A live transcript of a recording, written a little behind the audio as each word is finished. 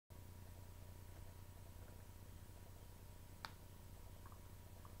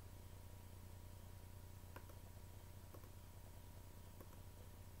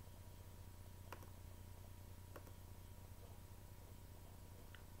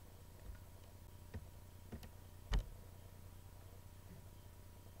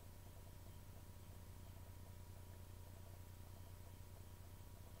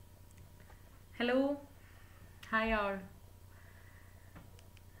Hello. Hi all.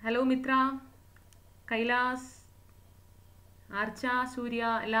 Hello Mitra, Kailas, Archa, Surya,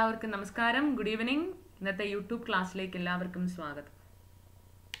 എല്ലാവർക്കും നമസ്കാരം. Good evening. ഇന്നത്തെ YouTube ക്ലാസ്സിലേക്ക് എല്ലാവർക്കും സ്വാഗതം.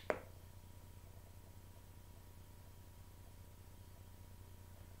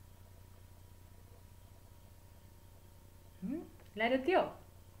 എല്ലാവരും എത്തിയോ?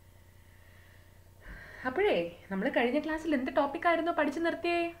 അപ്പോഴേ നമ്മൾ കഴിഞ്ഞ ക്ലാസ്സിൽ എന്ത് ടോപ്പിക്കായിരുന്നോ പഠിച്ചു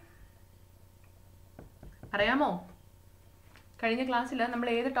നിർത്തിയേ? പറയാമോ? കഴിഞ്ഞ ക്ലാസ്സിൽ നമ്മൾ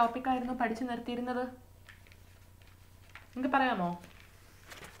ഏത് ടോപ്പിക്കായിരുന്നു പഠിച്ചു നിർത്തിയിരുന്നത്? നിങ്ങൾക്ക് പറയാമോ?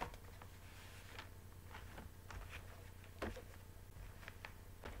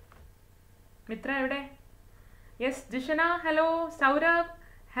 മിത്ര എവിടെ? Yes ജിഷന, hello. Saurabh,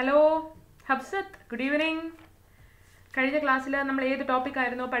 hello. Habsath, good evening. കഴിഞ്ഞ ക്ലാസ്സിൽ നമ്മൾ ഏത്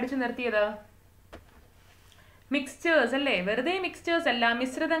ടോപ്പിക്കായിരുന്നു പഠിച്ചു നിർത്തിയത്? മിക്സ്ചേഴ്സ് അല്ലേ? വെറുതെ മിക്സ്ചേഴ്സ് അല്ല,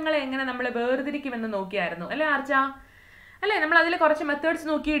 മിശ്രിതങ്ങളെ എങ്ങനെ നമ്മൾ വേർതിരിക്കുമെന്ന് നോക്കിയായിരുന്നു അല്ലേ ആർച്ച? അല്ലേ, നമ്മൾ അതിൽ കുറച്ച് മെത്തേഡ്സ്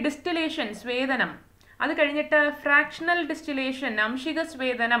നോക്കി. ഡിസ്റ്റിലേഷൻ, സ്വേദനം. അത് കഴിഞ്ഞിട്ട് ഫ്രാക്ഷണൽ ഡിസ്റ്റിലേഷൻ, അംശിക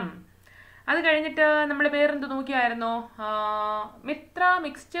സ്വേദനം. അത് കഴിഞ്ഞിട്ട് നമ്മൾ വേറെന്ത് നോക്കിയായിരുന്നോ? Mitra,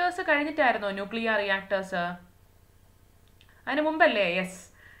 mixtures കഴിഞ്ഞിട്ടായിരുന്നോ nuclear reactors? അതിന് മുമ്പല്ലേ? യെസ്.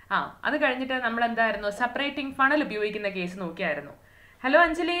 അത് കഴിഞ്ഞിട്ട് നമ്മൾ എന്തായിരുന്നു? സെപ്പറേറ്റിംഗ് ഫണൽ ഉപയോഗിക്കുന്ന കേസ് നോക്കിയായിരുന്നു. ഹലോ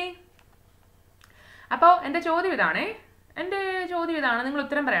അഞ്ജലി. അപ്പോൾ എൻ്റെ ചോദ്യം ഇതാണ്, നിങ്ങൾ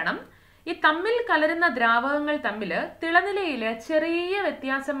ഉത്തരം പറയണം. ഈ തമ്മിൽ കലരുന്ന ദ്രാവകങ്ങൾ തമ്മിൽ തിളനിലയിൽ ചെറിയ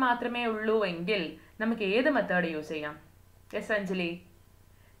വ്യത്യാസം മാത്രമേ ഉള്ളൂ എങ്കിൽ നമുക്ക് ഏത് മെത്തേഡ് യൂസ് ചെയ്യാം? യെസ് അഞ്ജലി.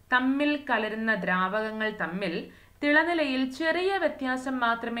 തമ്മിൽ കലരുന്ന ദ്രാവകങ്ങൾ തമ്മിൽ തിളനിലയിൽ ചെറിയ വ്യത്യാസം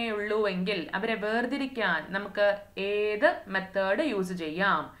മാത്രമേ ഉള്ളൂ എങ്കിൽ അവരെ വേർതിരിക്കാൻ നമുക്ക് ഏത് മെത്തേഡ് യൂസ്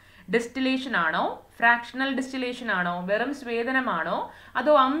ചെയ്യാം? ഡിസ്റ്റിലേഷൻ ആണോ, ഫ്രാക്ഷണൽ ഡിസ്റ്റിലേഷൻ ആണോ, വെറും സ്വേദനമാണോ,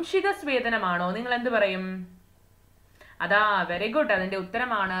 അതോ അംശിക സ്വേദനമാണോ? നിങ്ങൾ എന്ത് പറയും? അതാ, വെരി ഗുഡ്. അതിന്റെ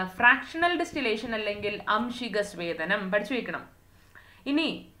ഉത്തരമാണ് ഫ്രാക്ഷണൽ ഡിസ്റ്റിലേഷൻ അല്ലെങ്കിൽ അംശിക സ്വേദനം. പഠിച്ചു വെക്കണം. ഇനി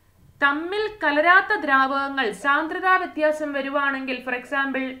തമ്മിൽ കലരാത്ത ദ്രാവകങ്ങൾ സാന്ദ്രതാ വ്യത്യാസം വരുവാണെങ്കിൽ, ഫോർ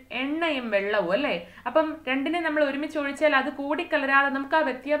എക്സാമ്പിൾ എണ്ണയും വെള്ളവും അല്ലേ, അപ്പം രണ്ടിനെ നമ്മൾ ഒരുമിച്ച് ഒഴിച്ചാൽ അത് കൂടിക്കലരാതെ നമുക്ക് ആ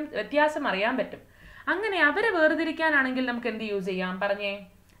വ്യത്യാസം അറിയാൻ പറ്റും. അങ്ങനെ അവരെ വേർതിരിക്കാനാണെങ്കിൽ നമുക്ക് എന്ത് യൂസ് ചെയ്യാം? പറഞ്ഞേ.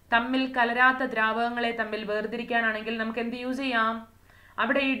 തമ്മിൽ കലരാത്ത ദ്രാവകങ്ങളെ തമ്മിൽ വേർതിരിക്കാനാണെങ്കിൽ നമുക്ക് എന്ത് യൂസ് ചെയ്യാം?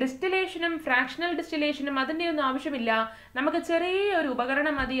 അവിടെ ഈ ഡിസ്റ്റിലേഷനും ഫ്രാക്ഷണൽ ഡിസ്റ്റിലേഷനും അതിൻ്റെ ഒന്നും ആവശ്യമില്ല. നമുക്ക് ചെറിയൊരു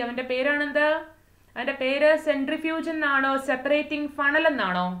ഉപകരണം മതി. അവൻ്റെ പേരാണെന്ത്? അവൻ്റെ പേര് സെൻട്രിഫ്യൂജ് എന്നാണോ, സെപ്പറേറ്റിംഗ് ഫണൽ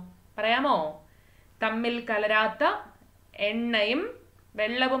എന്നാണോ? പറയാമോ? തമ്മിൽ കലരാത്ത എണ്ണയും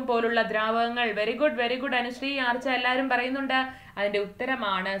വെള്ളവും പോലുള്ള ദ്രാവകങ്ങൾ. Very good, very good. Anusree, Archa എല്ലാവരും പറയുന്നുണ്ട്. അതിൻ്റെ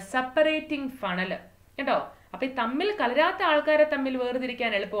ഉത്തരമാണ് സെപ്പറേറ്റിംഗ് ഫണൽ കേട്ടോ. അപ്പൊ ഈ തമ്മിൽ കലരാത്ത ആൾക്കാരെ തമ്മിൽ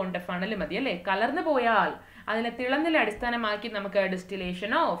വേർതിരിക്കാൻ എളുപ്പമുണ്ട്, ഫണൽ മതി അല്ലേ. കലർന്നു പോയാൽ അതിനെ തിളനില അടിസ്ഥാനമാക്കി നമുക്ക്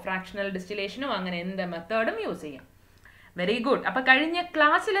ഡിസ്റ്റിലേഷനോ ഫ്രാക്ഷണൽ ഡിസ്റ്റിലേഷനോ അങ്ങനെ എന്ത് മെത്തേഡും യൂസ് ചെയ്യാം. Very good. അപ്പൊ കഴിഞ്ഞ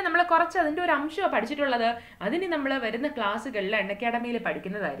ക്ലാസ്സിൽ നമ്മൾ കുറച്ച് അതിൻ്റെ ഒരു അംശമാണ് പഠിച്ചിട്ടുള്ളത്. അതിന് നമ്മൾ വരുന്ന ക്ലാസ്സുകളിൽ അൺഅക്കാഡമിയിൽ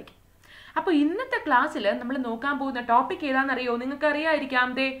പഠിക്കുന്നതായിരിക്കും. അപ്പോൾ ഇന്നത്തെ ക്ലാസ്സിൽ നമ്മൾ നോക്കാൻ പോകുന്ന ടോപ്പിക് ഏതാണെന്നറിയോ? നിങ്ങൾക്ക് അറിയാതിരിക്കാം.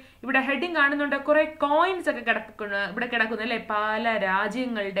 ദേ ഇവിടെ ഹെഡിങ് കാണുന്നുണ്ട്. കുറെ കോയിൻസ് ഒക്കെ ഇവിടെ കിടക്കുന്നു അല്ലേ? പല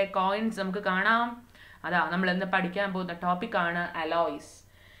രാജ്യങ്ങളുടെ കോയിൻസ് നമുക്ക് കാണാം. അതാ നമ്മൾ ഇന്ന് പഠിക്കാൻ പോകുന്ന ടോപ്പിക്കാണ് അലോയ്സ്.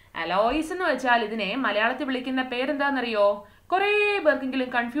 അലോയ്സ് എന്ന് വെച്ചാൽ ഇതിനെ മലയാളത്തിൽ വിളിക്കുന്ന പേരെന്താണെന്നറിയോ? കുറേ പേർക്കെങ്കിലും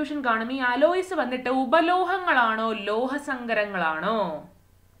കൺഫ്യൂഷൻ കാണും. ഈ അലോയ്സ് വന്നിട്ട് ഉപലോഹങ്ങളാണോ ലോഹസങ്കരങ്ങളാണോ?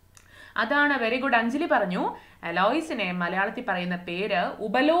 അതാണ്. Very good. അഞ്ജലി പറഞ്ഞു അലോയ്സിനെ മലയാളത്തിൽ പറയുന്ന പേര്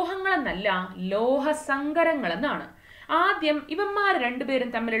ഉപലോഹങ്ങൾ എന്നല്ല, ലോഹസങ്കരങ്ങൾ എന്നാണ്. ആദ്യം ഇവന്മാർ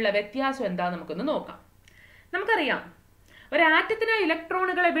രണ്ടുപേരും തമ്മിലുള്ള വ്യത്യാസം എന്താന്ന് നമുക്കൊന്ന് നോക്കാം. നമുക്കറിയാം, ഒരു ആറ്റത്തിന്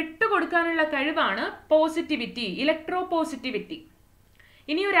ഇലക്ട്രോണുകളെ വിട്ടുകൊടുക്കാനുള്ള കഴിവാണ് പോസിറ്റിവിറ്റി, ഇലക്ട്രോ പോസിറ്റിവിറ്റി.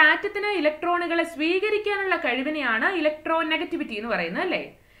 ഇനി ഒരു ആറ്റത്തിന് ഇലക്ട്രോണുകളെ സ്വീകരിക്കാനുള്ള കഴിവിനെയാണ് ഇലക്ട്രോ നെഗറ്റിവിറ്റി എന്ന് പറയുന്നത് അല്ലേ.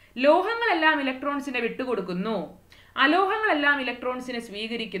 ലോഹങ്ങളെല്ലാം ഇലക്ട്രോൺസിനെ വിട്ടുകൊടുക്കുന്നു, അലോഹങ്ങളെല്ലാം ഇലക്ട്രോൺസിനെ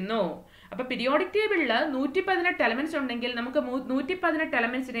സ്വീകരിക്കുന്നു. അപ്പൊ പീരിയോഡിക് ടേബിളിൽ 118 എലമെന്റ്സ് ഉണ്ടെങ്കിൽ നമുക്ക് 118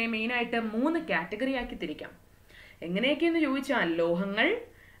 എലമെന്റ്സിനെ മെയിനായിട്ട് 3 കാറ്റഗറി ആക്കി തിരിക്കാം. എങ്ങനെയൊക്കെയെന്ന് ചോദിച്ചാൽ ലോഹങ്ങൾ,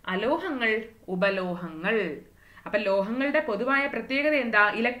 അലോഹങ്ങൾ, ഉപലോഹങ്ങൾ. അപ്പൊ ലോഹങ്ങളുടെ പൊതുവായ പ്രത്യേകത എന്താ?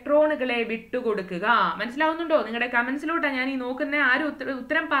 ഇലക്ട്രോണുകളെ വിട്ടുകൊടുക്കുക. മനസ്സിലാവുന്നുണ്ടോ? നിങ്ങളുടെ കമന്റ്സിലോട്ടാ ഞാൻ ഈ നോക്കുന്ന. ആരും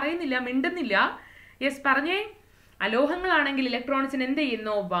ഉത്തരം പറയുന്നില്ല, മിണ്ടുന്നില്ല. യെസ് പറഞ്ഞേ. അലോഹങ്ങളാണെങ്കിൽ ഇലക്ട്രോൺസിന് എന്ത്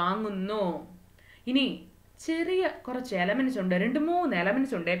ചെയ്യുന്നു? വാങ്ങുന്നു. ഇനി ചെറിയ കുറച്ച് എലമെന്റ്സ് ഉണ്ട്, 2-3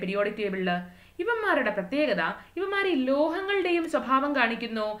 എലമെന്റ്സ് ഉണ്ട് പീരിയോഡിക് ടേബിളിൽ. ഇവന്മാരുടെ പ്രത്യേകത, ഇവന്മാർ ഈ ലോഹങ്ങളുടെയും സ്വഭാവം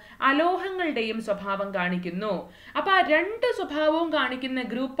കാണിക്കുന്നു, അലോഹങ്ങളുടെയും സ്വഭാവം കാണിക്കുന്നു. അപ്പൊ ആ 2 സ്വഭാവവും കാണിക്കുന്ന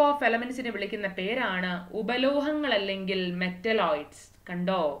ഗ്രൂപ്പ് ഓഫ് എലമെന്റ്സിനെ വിളിക്കുന്ന പേരാണ് ഉപലോഹങ്ങൾ അല്ലെങ്കിൽ മെറ്റലോയിഡ്സ്.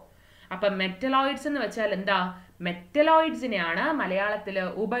 കണ്ടോ? അപ്പൊ മെറ്റലോയിഡ്സ് എന്ന് വെച്ചാൽ എന്താ? മെറ്റലോയിഡ്സിനെയാണ് മലയാളത്തില്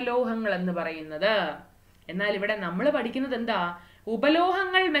ഉപലോഹങ്ങൾ എന്ന് പറയുന്നത്. എന്നാൽ ഇവിടെ നമ്മൾ പഠിക്കുന്നത് എന്താ?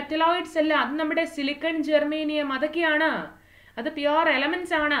 ഉപലോഹങ്ങൾ മെറ്റലോയിഡ്സ് അല്ല, അത് നമ്മുടെ സിലിക്കൺ, ജെർമേനിയം അതൊക്കെയാണ്. അത് പ്യുവർ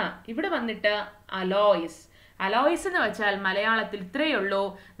എലമെന്റ്സ് ആണ്. ഇവിടെ വന്നിട്ട് അലോയ്സ്. അലോയ്സ് എന്ന് വെച്ചാൽ മലയാളത്തിൽ ഇത്രയേ ഉള്ളൂ,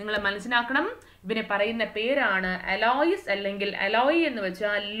 നിങ്ങൾ മനസ്സിലാക്കണം. ഇവനെ പറയുന്ന പേരാണ് അലോയ്സ്, അല്ലെങ്കിൽ അലോയ് എന്ന്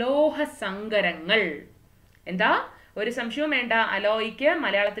വെച്ചാൽ ലോഹസങ്കരങ്ങൾ. എന്താ, ഒരു സംശയവും വേണ്ട, അലോയ്ക്ക്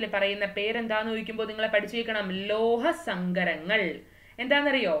മലയാളത്തിൽ പറയുന്ന പേരെന്താന്ന് ചോദിക്കുമ്പോൾ നിങ്ങളെ പഠിച്ചേക്കണം, ലോഹസങ്കരങ്ങൾ.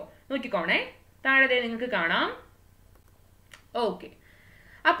 എന്താണെന്നറിയോ? നോക്കിക്കോണേ, താഴെ നിങ്ങൾക്ക് കാണാം. ഓക്കെ,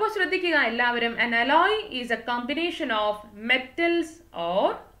 അപ്പോൾ ശ്രദ്ധിക്കുക എല്ലാവരും. An alloy is a combination of metals or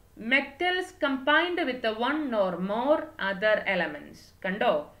metals combined with one or more other elements.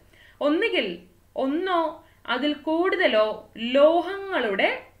 കണ്ടോ? ഒന്നുകിൽ ഒന്നോ അതിൽ കൂടുതലോ ലോഹങ്ങളുടെ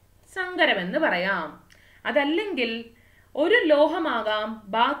സങ്കരമെന്ന് പറയാം. അതല്ലെങ്കിൽ ഒരു ലോഹമാകാം,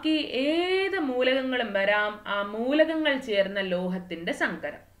 ബാക്കി ഏത് മൂലകങ്ങളും വരാം, ആ മൂലകങ്ങൾ ചേർന്ന ലോഹത്തിന്റെ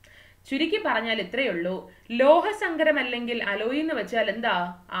സങ്കരം. ചുരുക്കി പറഞ്ഞാൽ ഇത്രയേ ഉള്ളൂ, ലോഹസങ്കരം അല്ലെങ്കിൽ അലോയ് എന്ന് വെച്ചാൽ എന്താ,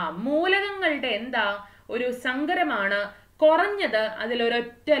 ആ മൂലകങ്ങളുടെ എന്താ ഒരു സങ്കരമാണ്. കുറഞ്ഞത്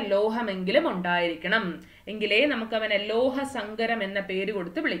അതിലൊരൊറ്റ ലോഹമെങ്കിലും ഉണ്ടായിരിക്കണം, എങ്കിലേ നമുക്ക് അവനെ ലോഹസങ്കരം എന്ന പേര്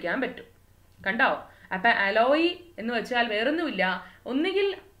കൊടുത്ത് വിളിക്കാൻ പറ്റും. കണ്ടോ? അപ്പൊ അലോയ് എന്ന് വെച്ചാൽ വേറൊന്നുമില്ല, ഒന്നുകിൽ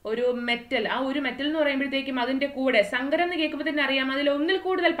ഒരു മെറ്റൽ, ആ ഒരു മെറ്റൽ എന്ന് പറയുമ്പോഴത്തേക്കും അതിന്റെ കൂടെ സങ്കരം എന്ന് കേൾക്കുമ്പോൾ തന്നെ അറിയാം അതിൽ ഒന്നിൽ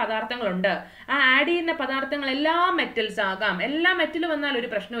കൂടുതൽ പദാർത്ഥങ്ങളുണ്ട്. ആ ആഡ് ചെയ്യുന്ന പദാർത്ഥങ്ങൾ എല്ലാ മെറ്റൽസ് ആകാം. എല്ലാ മെറ്റൽ വന്നാൽ ഒരു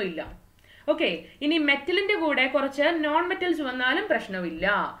പ്രശ്നവും ഇല്ല. ഓക്കെ, ഇനി മെറ്റലിന്റെ കൂടെ കുറച്ച് നോൺ മെറ്റൽസ് വന്നാലും പ്രശ്നമില്ല.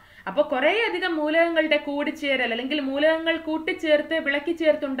 അപ്പൊ കുറെ അധികം മൂലകങ്ങളുടെ കൂടിച്ചേരൽ അല്ലെങ്കിൽ മൂലകങ്ങൾ കൂട്ടിച്ചേർത്ത് വിളക്കി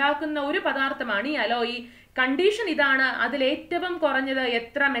ചേർത്ത് ഉണ്ടാക്കുന്ന ഒരു പദാർത്ഥമാണ് ഈ അലോയ്. കണ്ടീഷൻ ഇതാണ്, അതിൽ ഏറ്റവും കുറഞ്ഞത്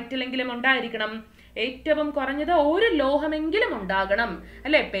എത്ര മെറ്റലെങ്കിലും ഉണ്ടായിരിക്കണം, ഏറ്റവും കുറഞ്ഞത് ഒരു ലോഹമെങ്കിലും ഉണ്ടാകണം.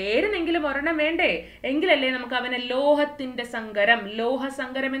 അല്ലെ, പേരിനെങ്കിലും ഒരെണ്ണം വേണ്ടേ, എങ്കിലല്ലേ നമുക്ക് അവനെ ലോഹത്തിന്റെ സങ്കരം,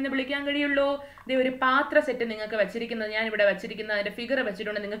 ലോഹസങ്കരം എന്ന് വിളിക്കാൻ കഴിയുള്ളൂ. ഇത് ഒരു പാത്ര സെറ്റ് നിങ്ങൾക്ക് വെച്ചിരിക്കുന്നത്, ഞാൻ ഇവിടെ വെച്ചിരിക്കുന്ന അതിന്റെ ഫിഗർ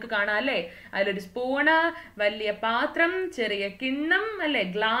വെച്ചിട്ടുണ്ട്, നിങ്ങൾക്ക് കാണാം അല്ലേ. അതിലൊരു സ്പൂണ്, വലിയ പാത്രം, ചെറിയ കിണ്ണം, അല്ലെ,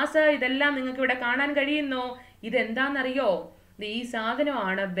 ഗ്ലാസ്, ഇതെല്ലാം നിങ്ങൾക്ക് ഇവിടെ കാണാൻ കഴിയുന്നു. ഇതെന്താണെന്നറിയോ? ഈ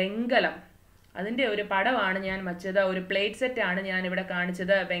സാധനമാണ് വെങ്കലം. അതിന്റെ ഒരു പടമാണ് ഞാൻ വച്ചത്, ഒരു പ്ലേറ്റ് സെറ്റ് ആണ് ഞാൻ ഇവിടെ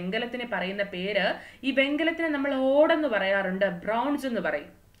കാണിച്ചത്. വെങ്കലത്തിന് പറയുന്ന പേര്, ഈ വെങ്കലത്തിന് നമ്മൾ ഓടെന്ന് പറയാറുണ്ട്, ബ്രോൺസ് എന്ന്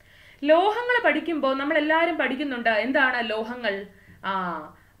പറയും. ലോഹങ്ങൾ പഠിക്കുമ്പോൾ നമ്മൾ എല്ലാവരും പഠിക്കുന്നുണ്ട്, എന്താണ് ലോഹങ്ങൾ?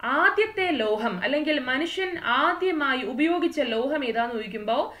 ആദ്യത്തെ ലോഹം അല്ലെങ്കിൽ മനുഷ്യൻ ആദ്യമായി ഉപയോഗിച്ച ലോഹം ഏതാന്ന്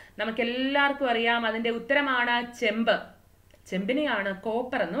ചോദിക്കുമ്പോൾ നമുക്ക് എല്ലാവർക്കും അറിയാം, അതിന്റെ ഉത്തരമാണ് ചെമ്പ്. ചെമ്പിനെയാണ്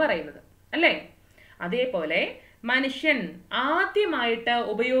കോപ്പർ എന്ന് പറയുന്നത്, അല്ലേ? അതേപോലെ മനുഷ്യൻ ആദ്യമായിട്ട്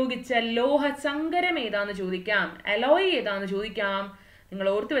ഉപയോഗിച്ച ലോഹസങ്കരം ഏതാന്ന് ചോദിക്കാം, അലോയ് ഏതാന്ന് ചോദിക്കാം. നിങ്ങൾ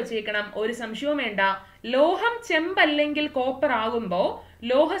ഓർത്തു വെച്ചേക്കണം, ഒരു സംശയവും വേണ്ട. ലോഹം ചെമ്പല്ലെങ്കിൽ കോപ്പർ ആകുമ്പോൾ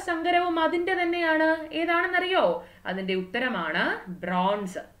ലോഹസങ്കരവും അതിന്റെ തന്നെയാണ്. ഏതാണെന്നറിയോ? അതിന്റെ ഉത്തരമാണ്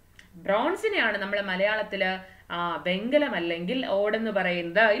ബ്രോൺസ്. ബ്രോൺസിനെയാണ് നമ്മൾ മലയാളത്തില് വെങ്കലം അല്ലെങ്കിൽ ഓടെന്ന്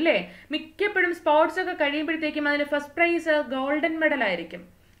പറയുന്നത്, ഇല്ലേ? മിക്കപ്പോഴും സ്പോർട്സ് ഒക്കെ കഴിയുമ്പോഴത്തേക്കും അതിന് ഫസ്റ്റ് പ്രൈസ് ഗോൾഡൻ മെഡൽ ആയിരിക്കും,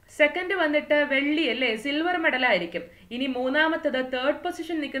 സെക്കൻഡ് വന്നിട്ട് വെള്ളി, അല്ലേ, സിൽവർ മെഡൽ ആയിരിക്കും. ഇനി മൂന്നാമത്തത് തേർഡ്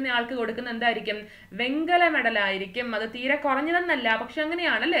പൊസിഷൻ നിൽക്കുന്ന ആൾക്ക് കൊടുക്കുന്ന എന്തായിരിക്കും? വെങ്കല മെഡൽ ആയിരിക്കും. അത് തീരെ കുറഞ്ഞതെന്നല്ല, പക്ഷെ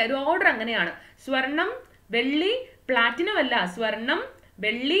അങ്ങനെയാണല്ലേ, ഒരു ഓർഡർ അങ്ങനെയാണ്. സ്വർണം, വെള്ളി, പ്ലാറ്റിനം അല്ല, സ്വർണം,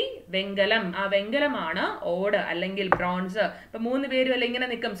 വെള്ളി, വെങ്കലം. ആ വെങ്കലമാണ് ഓട് അല്ലെങ്കിൽ ബ്രോൺസ്. ഇപ്പൊ 3 പേരും അല്ലെ ഇങ്ങനെ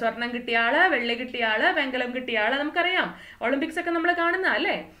നിൽക്കും, സ്വർണം കിട്ടിയ ആള്, വെള്ളി കിട്ടിയ ആള്, വെങ്കലം കിട്ടിയ ആള്. നമുക്കറിയാം, ഒളിമ്പിക്സ് ഒക്കെ നമ്മൾ കാണുന്ന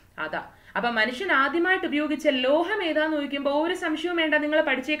അല്ലേ, അതാ. അപ്പൊ മനുഷ്യൻ ആദ്യമായിട്ട് ഉപയോഗിച്ച ലോഹം ഏതാന്ന് ചോദിക്കുമ്പോൾ ഒരു സംശയവും വേണ്ട, നിങ്ങൾ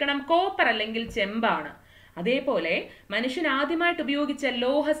പഠിച്ചേക്കണം, കോപ്പർ അല്ലെങ്കിൽ ചെമ്പാണ്. അതേപോലെ മനുഷ്യൻ ആദ്യമായിട്ട് ഉപയോഗിച്ച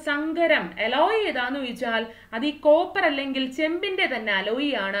ലോഹസങ്കരം അലോയ് ഏതാന്ന് ചോദിച്ചാൽ അത് ഈ കോപ്പർ അല്ലെങ്കിൽ ചെമ്പിന്റെ തന്നെ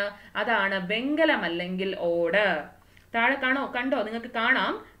അലോയ് ആണ്. അതാണ് വെങ്കലം അല്ലെങ്കിൽ ഓട്. താഴെ കണ്ടോ, നിങ്ങൾക്ക്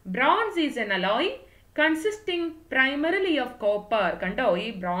കാണാം, bronze is N alloy consisting primarily of copper. കണ്ടോ, ഈ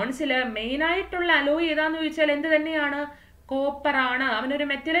ബ്രോൺസില് മെയിൻ ആയിട്ടുള്ള അലോയ് ഏതാന്ന് ചോദിച്ചാൽ എന്ത് തന്നെയാണ്? കോപ്പർ ആണ്. അവനൊരു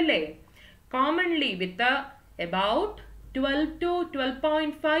മെറ്റൽ അല്ലേ? commonly with about 12 to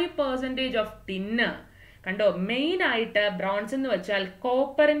 12.5% of tin. കണ്ടോ, മെയിൻ ആയിട്ട് ബ്രോൺസ് എന്ന് വെച്ചാൽ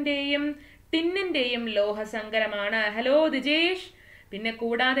കോപ്പറിന്റെയും ടിന്നിന്റെയും ലോഹസങ്കരമാണ്. ഹലോ ദിജേഷ്. പിന്നെ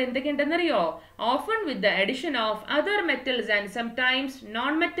കൂടാതെ എന്തൊക്കെയുണ്ടെന്നറിയോ? Often with the addition of other metals and sometimes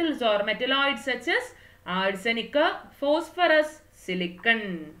non metals or metalloids such as arsenic, phosphorus, silicon.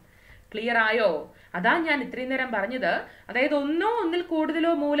 Clear ആയോ? അതാ ഞാൻ ഇത്രയും നേരം പറഞ്ഞത്. അതായത് ഒന്നോ ഒന്നിൽ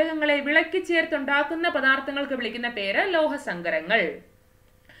കൂടുതലോ മൂലകങ്ങളെ വിളക്കി ചേർത്തുണ്ടാക്കുന്ന പദാർത്ഥങ്ങൾക്ക് വിളിക്കുന്ന പേര് ലോഹസങ്കരങ്ങൾ.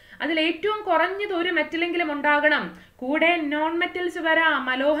 അതിൽ ഏറ്റവും കുറഞ്ഞത് ഒരു മെറ്റലെങ്കിലും ഉണ്ടാകണം. കൂടെ നോൺ മെറ്റൽസ് വരാം,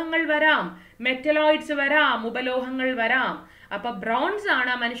 അലോഹങ്ങൾ വരാം, മെറ്റലോയിഡ്സ് വരാം, ഉപലോഹങ്ങൾ വരാം. അപ്പൊ ബ്രോൺസ്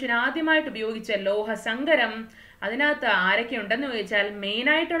ആണ് മനുഷ്യൻ ആദ്യമായിട്ട് ഉപയോഗിച്ച ലോഹസങ്കരം. അതിനകത്ത് ആരൊക്കെ ഉണ്ടെന്ന് ചോദിച്ചാൽ മെയിൻ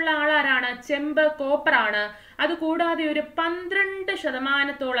ആയിട്ടുള്ള ആളാരാണ്? ചെമ്പ്, കോപ്പർ ആണ്. അതുകൂടാതെ ഒരു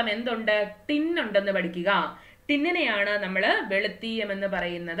 12% എന്തുണ്ട്? ടിന്നുണ്ടെന്ന് പഠിക്കുക. ടിന്നിനെയാണ് നമ്മൾ വെളുത്തീയം എന്ന്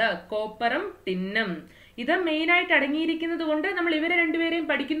പറയുന്നത്, കോപ്പറും ടിന്നും. ഇത് മെയിനായിട്ട് അടങ്ങിയിരിക്കുന്നത് കൊണ്ട് നമ്മൾ ഇവരെ രണ്ടുപേരെയും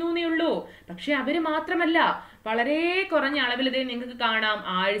പഠിക്കുന്നു എന്നേ ഉള്ളൂ. പക്ഷെ അവര് മാത്രമല്ല, വളരെ കുറഞ്ഞ അളവിൽ ഇതേ നിങ്ങൾക്ക് കാണാം.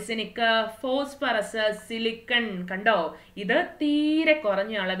 ആഴ്സനിക്, ഫോസ്ഫറസ്, സിലിക്കൺ, കണ്ടോ, ഇത് തീരെ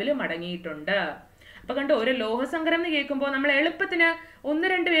കുറഞ്ഞ അളവിലും അടങ്ങിയിട്ടുണ്ട്. അപ്പൊ കണ്ടോ, ഒരു ലോഹസങ്കരം എന്ന് കേൾക്കുമ്പോൾ നമ്മൾ എളുപ്പത്തിന്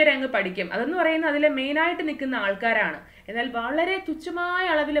 1-2 പേരെ അങ്ങ് പഠിക്കും. അതെന്ന് പറയുന്നത് അതിലെ മെയിനായിട്ട് നിൽക്കുന്ന ആൾക്കാരാണ്. എന്നാൽ വളരെ തുച്ഛമായ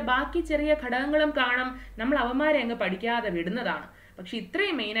അളവിൽ ബാക്കി ചെറിയ ഘടകങ്ങളും കാണും. നമ്മൾ അവന്മാരെ അങ്ങ് പഠിക്കാതെ വിടുന്നതാണ്. പക്ഷെ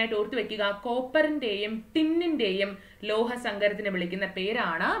ഇത്രയും മെയിനായിട്ട് ഓർത്തു വെക്കുക, കോപ്പറിന്റെയും ടിന്നിന്റെയും ലോഹസങ്കരത്തിന് വിളിക്കുന്ന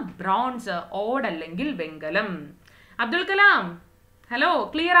പേരാണ് ബ്രോൺസ്, ഓട് അല്ലെങ്കിൽ വെങ്കലം. അബ്ദുൽ കലാം, ഹലോ,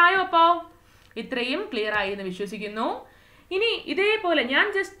 ക്ലിയർ ആയോ? അപ്പോ ഇത്രയും ക്ലിയർ ആയി എന്ന് വിശ്വസിക്കുന്നു. ഇനി ഇതേപോലെ ഞാൻ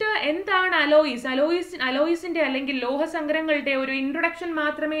ജസ്റ്റ് എന്താണ് അലോയിസിന്റെ അല്ലെങ്കിൽ ലോഹസങ്കരങ്ങളുടെ ഒരു ഇൻട്രൊഡക്ഷൻ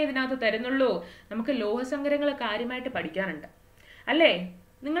മാത്രമേ ഇതിനകത്ത് തരുന്നുള്ളൂ. നമുക്ക് ലോഹസങ്കരങ്ങൾ കാര്യമായിട്ട് പഠിക്കാനുണ്ട് അല്ലേ?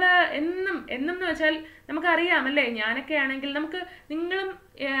 നിങ്ങൾ എന്നും എന്ന് വെച്ചാൽ നമുക്കറിയാം അല്ലേ? ഞാനൊക്കെ ആണെങ്കിൽ നിങ്ങളും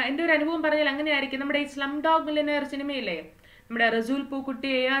എൻ്റെ ഒരു അനുഭവം പറഞ്ഞാൽ അങ്ങനെയായിരിക്കും. നമ്മുടെ ഈ സ്ലം ഡോഗ് മില്യനയർ സിനിമയില്ലേ, നമ്മുടെ റസൂൽ പൂക്കുട്ടി,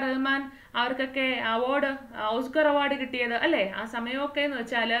 AR റഹ്മാൻ, അവർക്കൊക്കെ ഓസ്കർ അവാർഡ് കിട്ടിയത് അല്ലേ? ആ സമയമൊക്കെ എന്ന്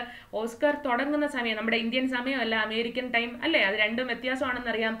വെച്ചാൽ ഓസ്കർ തുടങ്ങുന്ന സമയം നമ്മുടെ ഇന്ത്യൻ സമയമല്ല, അമേരിക്കൻ ടൈം അല്ലേ? അത് രണ്ടും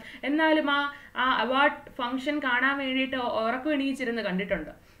വ്യത്യാസമാണെന്നറിയാം. എന്നാലും ആ അവാർഡ് ഫംഗ്ഷൻ കാണാൻ വേണ്ടിയിട്ട് ഉറക്കം എണീച്ചിരുന്ന്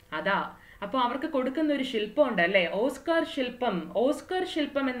കണ്ടിട്ടുണ്ട്. അതാ, അപ്പോൾ അവർക്ക് കൊടുക്കുന്ന ഒരു ശില്പമുണ്ട് അല്ലേ, ഓസ്കർ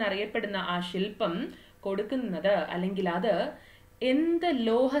ശില്പം എന്നറിയപ്പെടുന്ന ആ ശില്പം കൊടുക്കുന്നത് അല്ലെങ്കിൽ അത് എന്ത്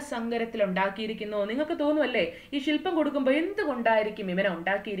ലോഹസങ്കരത്തിൽ ഉണ്ടാക്കിയിരിക്കുന്നു നിങ്ങൾക്ക് തോന്നുമല്ലേ? ഈ ശില്പം കൊടുക്കുമ്പോൾ എന്തുകൊണ്ടായിരിക്കും ഇവനെ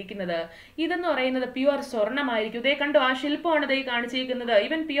ഉണ്ടാക്കിയിരിക്കുന്നത്? ഇതെന്ന് പറയുന്നത് പ്യുവർ സ്വർണ്ണമായിരിക്കും. ഇതേ കണ്ടോ, ആ ശില്പമാണ് ഇതേ കാണിച്ചിരിക്കുന്നത്.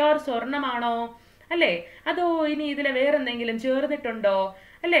 ഇവൻ പ്യുവർ സ്വർണ്ണമാണോ അല്ലേ? അതോ ഇനി ഇതിലെ വേറെന്തെങ്കിലും ചേർന്നിട്ടുണ്ടോ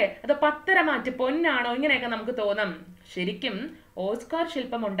അല്ലേ? അതോ പത്തരമാറ്റ് പൊന്നാണോ? ഇങ്ങനെയൊക്കെ നമുക്ക് തോന്നും. ശരിക്കും ഓസ്കാർ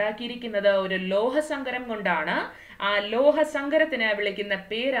ശില്പം ഉണ്ടാക്കിയിരിക്കുന്നത് ഒരു ലോഹസങ്കരം കൊണ്ടാണ്. ആ ലോഹസങ്കരത്തിന് വിളിക്കുന്ന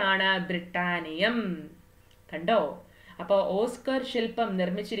പേരാണ് ബ്രിട്ടാനിയം. കണ്ടോ? അപ്പോൾ ഓസ്കർ ശില്പം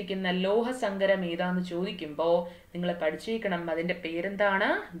നിർമ്മിച്ചിരിക്കുന്ന ലോഹസങ്കരം ഏതാന്ന് ചോദിക്കുമ്പോൾ നിങ്ങൾ പഠിച്ചിരിക്കണം, അതിന്റെ പേരെന്താണ്?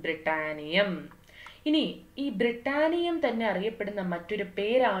 ബ്രിട്ടാനിയം. ഇനി ഈ ബ്രിട്ടാനിയം തന്നെ അറിയപ്പെടുന്ന മറ്റൊരു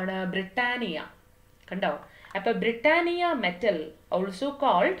പേരാണ് ബ്രിട്ടാനിയ. കണ്ടോ? അപ്പോൾ Britannia metal, also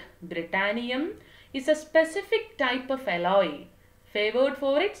called ബ്രിട്ടാനിയം, is a specific type of alloy favored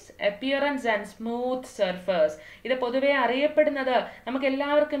for its appearance and smooth surface. ഇത് പൊതുവെ അറിയപ്പെടുന്നത്, നമുക്ക്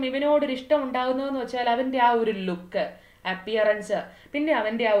എല്ലാവർക്കും ഇവനോടൊരു ഇഷ്ടം ഉണ്ടാകുന്നതെന്ന് വെച്ചാൽ അവൻ്റെ ആ ഒരു ലുക്ക്, അപ്പിയറൻസ്, പിന്നെ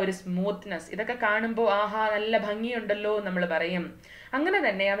അവൻ്റെ ആ ഒരു സ്മൂത്ത്നെസ്. ഇതൊക്കെ കാണുമ്പോൾ ആഹാ നല്ല ഭംഗിയുണ്ടല്ലോ നമ്മൾ പറയും. അങ്ങനെ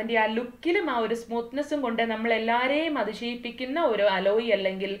തന്നെ അവൻ്റെ ആ ലുക്കിലും ആ ഒരു സ്മൂത്ത്നെസ്സും കൊണ്ട് നമ്മൾ എല്ലാവരെയും അതിശയിപ്പിക്കുന്ന ഒരു അലോയി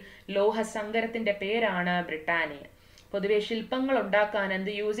അല്ലെങ്കിൽ ലോഹസങ്കരത്തിൻ്റെ പേരാണ് ബ്രിട്ടാനിയ. പൊതുവെ ശില്പങ്ങൾ ഉണ്ടാക്കാൻ എന്ത്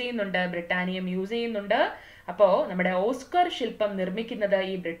യൂസ് ചെയ്യുന്നുണ്ട്? ബ്രിട്ടാനിയം യൂസ് ചെയ്യുന്നുണ്ട്. അപ്പോൾ നമ്മുടെ ഓസ്കർ ശില്പം നിർമ്മിക്കുന്നത്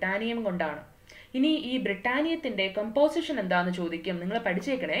ഈ ബ്രിട്ടാനിയം കൊണ്ടാണ്. ഇനി ഈ ബ്രിട്ടാനിയത്തിന്റെ കമ്പോസിഷൻ എന്താന്ന് ചോദിക്കും. നിങ്ങൾ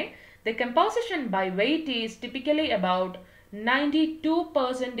പഠിച്ചേക്കണേ. The composition by weight is typically about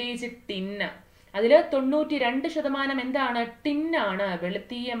 92% tin. അതിൽ 92% എന്താണ്? ടിന്നാണ്,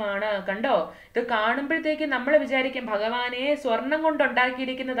 വെളുത്തീയമാണ്. കണ്ടോ? ഇത് കാണുമ്പോഴത്തേക്ക് നമ്മൾ വിചാരിക്കും ഭഗവാനെ സ്വർണം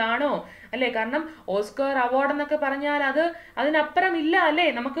കൊണ്ടുണ്ടാക്കിയിരിക്കുന്നതാണോ അല്ലേ? കാരണം ഓസ്കർ അവാർഡ് എന്നൊക്കെ പറഞ്ഞാൽ അതിനപ്പുറം ഇല്ല അല്ലേ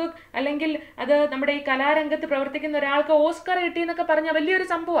നമുക്ക്? അല്ലെങ്കിൽ അത് നമ്മുടെ ഈ കലാരംഗത്ത് പ്രവർത്തിക്കുന്ന ഒരാൾക്ക് ഓസ്കർ കിട്ടി എന്നൊക്കെ പറഞ്ഞാൽ വലിയൊരു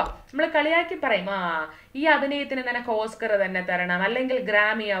സംഭവമാണ്. നമ്മൾ കളിയാക്കി പറയും, ഈ അഭിനയത്തിന് നിനക്ക് ഓസ്കർ തന്നെ തരണം, അല്ലെങ്കിൽ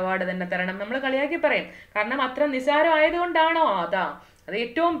ഗ്രാമി അവാർഡ് തന്നെ തരണം, നമ്മൾ കളിയാക്കി പറയും. കാരണം അത്ര നിസാരം ആയതുകൊണ്ടാണോ? അതാ, അത്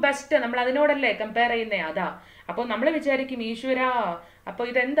ഏറ്റവും ബെസ്റ്റ്, നമ്മൾ അതിനോടല്ലേ കമ്പയർ ചെയ്യുന്നേ? അതാ. അപ്പോൾ നമ്മൾ വിചാരിക്കും ഈശ്വര, അപ്പോൾ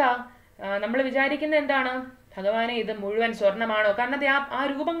ഇതെന്താ? നമ്മൾ വിചാരിക്കുന്നത് എന്താണ്? ഭഗവാനെ ഇത് മുഴുവൻ സ്വർണ്ണമാണോ? കാരണം അത് ആ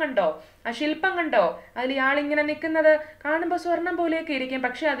രൂപം കണ്ടോ, ആ ശില്പം കണ്ടോ, അതിൽ ഇയാളിങ്ങനെ നിൽക്കുന്നത് കാണുമ്പോൾ സ്വർണം പോലെയൊക്കെ ഇരിക്കും.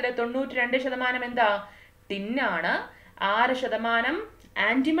 പക്ഷെ അതിൽ 92% എന്താ? ടിന്നാണ്, 6%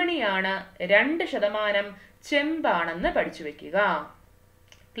 ആന്റിമണിയാണ്, 2% ചെമ്പാണെന്ന് പഠിച്ചു വെക്കുക.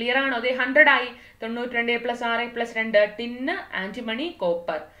 ക്ലിയർ ആണോ? അതേ 100 ആയി. 92 + 6 + 2 ടിന്ന്, ആന്റിമണി,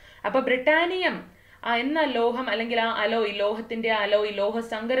 കോപ്പർ. അപ്പൊ ബ്രിട്ടാനിയം എന്ന ലോഹം അല്ലെങ്കിൽ ആ അലോയ്, ലോഹത്തിന്റെ അലോയ്,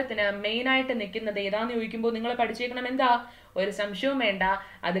 ലോഹസങ്കരത്തിന് മെയിനായിട്ട് നിൽക്കുന്നത് ഏതാന്ന് ചോദിക്കുമ്പോൾ നിങ്ങൾ പഠിച്ചേക്കണം എന്താ? ഒരു സംശയവും വേണ്ട,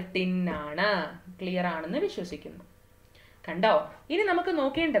 അത് ടിന്നാണ്. ക്ലിയർ ആണെന്ന് വിശ്വസിക്കുന്നു. കണ്ടോ? ഇനി നമുക്ക്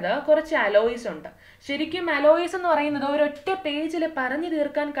നോക്കേണ്ടത് കുറച്ച് അലോയ്സ് ഉണ്ട്. ശരിക്കും അലോയ്സ് എന്ന് പറയുന്നത് ഒരൊറ്റ പേജിൽ പറഞ്ഞു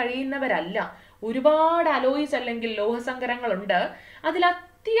തീർക്കാൻ കഴിയുന്നവരല്ല. ഒരുപാട് അലോയ്സ് അല്ലെങ്കിൽ ലോഹസങ്കരങ്ങളുണ്ട്. അതിൽ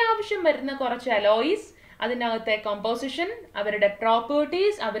അത്യാവശ്യം വരുന്ന കുറച്ച് അലോയ്സ്, അതിനകത്തെ കോമ്പോസിഷൻ, അവരുടെ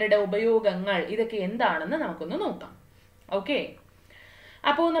പ്രോപ്പർട്ടീസ്, അവരുടെ ഉപയോഗങ്ങൾ, ഇതൊക്കെ എന്താണെന്ന് നമുക്കൊന്ന് നോക്കാം. ഓക്കെ,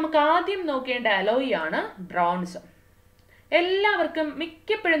 അപ്പോൾ നമുക്ക് ആദ്യം നോക്കേണ്ട അലോയ് ആണ് ബ്രോൺസ്. എല്ലാവർക്കും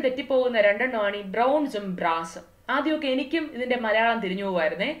മിക്കപ്പോഴും തെറ്റിപ്പോകുന്ന രണ്ടെണ്ണമാണ് ഈ ബ്രോൺസും ബ്രാസും. ആദ്യമൊക്കെ എനിക്കും ഇതിന്റെ മലയാളം തിരിഞ്ഞു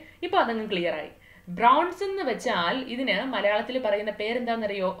പോകുമായിരുന്നേ, ഇപ്പൊ അതങ്ങ് ക്ലിയർ ആയി. ബ്രോൺസ് എന്ന് വെച്ചാൽ ഇതിന് മലയാളത്തിൽ പറയുന്ന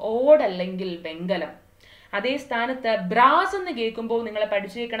പേരെന്താണെന്നറിയോ? ഓട് അല്ലെങ്കിൽ വെങ്കലം. അതേ സ്ഥാനത്ത് ബ്രാസ് എന്ന് കേൾക്കുമ്പോൾ നിങ്ങൾ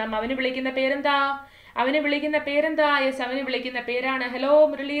പഠിച്ചേക്കണം, അവന് വിളിക്കുന്ന പേരെന്താ? യെസ്, അവന് വിളിക്കുന്ന പേരാണ്, ഹലോ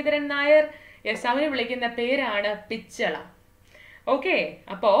മുരളീധരൻ നായർ, യെസ്, അവനെ വിളിക്കുന്ന പേരാണ് പിച്ചള. ഓക്കെ,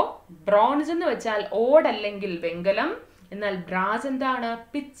 അപ്പോ ബ്രോൺസ് എന്ന് വെച്ചാൽ ഓടല്ലെങ്കിൽ വെങ്കലം, എന്നാൽ ബ്രാസ് എന്താണ്?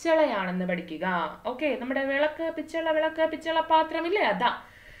 പിച്ചളയാണെന്ന് പഠിക്കുക. ഓക്കെ, നമ്മുടെ വിളക്ക് പിച്ചള പാത്രമില്ലേ, അതാ.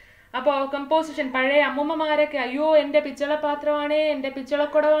 അപ്പോൾ കമ്പോസിഷൻ, പഴയ അമ്മൂമ്മമാരൊക്കെ അയ്യോ എൻ്റെ പിച്ചളപാത്രമാണേ, എൻ്റെ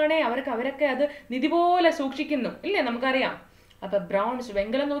പിച്ചളക്കുടമാണേ, അവരൊക്കെ അത് നിധി പോലെ സൂക്ഷിക്കുന്നു ഇല്ലേ, നമുക്കറിയാം. അപ്പൊ ബ്രോൺസ്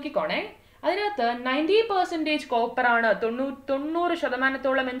വെങ്കലം നോക്കിക്കോണേ, അതിനകത്ത് 90% കോപ്പറാണ്,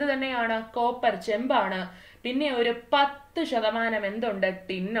 90% എന്ത് തന്നെയാണ്? കോപ്പർ, ചെമ്പാണ്. പിന്നെ ഒരു 10% എന്തുണ്ട്?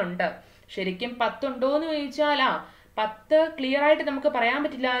 ടിന്നുണ്ട്. ശരിക്കും 10 ഉണ്ടോന്ന് ചോദിച്ചാൽ 10 ക്ലിയർ ആയിട്ട് നമുക്ക് പറയാൻ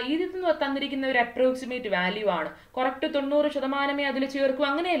പറ്റില്ല. ഇതിൽ നിന്ന് തന്നിരിക്കുന്ന ഒരു അപ്രോക്സിമേറ്റ് വാല്യൂ ആണ്. കറക്റ്റ് 90% അതിൽ ചേർക്കും,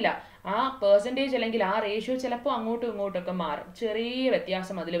 അങ്ങനെയല്ല. ആ പെർസെൻറ്റേജ് അല്ലെങ്കിൽ ആ റേഷ്യോ ചിലപ്പോൾ അങ്ങോട്ടും ഇങ്ങോട്ടൊക്കെ മാറും, ചെറിയ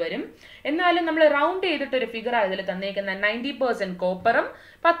വ്യത്യാസം അതിൽ വരും. എന്നാലും നമ്മൾ റൗണ്ട് ചെയ്തിട്ടൊരു ഫിഗർ അതിൽ തന്നേക്കുന്ന 90% കോപ്പറും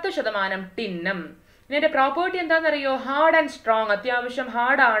 10% ടിന്നും. ഇതിന്റെ പ്രോപ്പർട്ടി എന്താണെന്നറിയോ? Hard and strong. അത്യാവശ്യം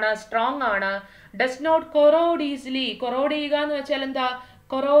ഹാർഡാണ്, സ്ട്രോങ് ആണ്. Does not choroid easily. Choroid ചെയ്യുക എന്ന് വെച്ചാൽ എന്താ?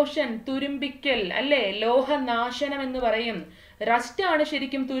 കൊറോഷൻ, തുരുമ്പിക്കൽ അല്ലേ, ലോഹനാശനം എന്ന് പറയും. റസ്റ്റ് ആണ്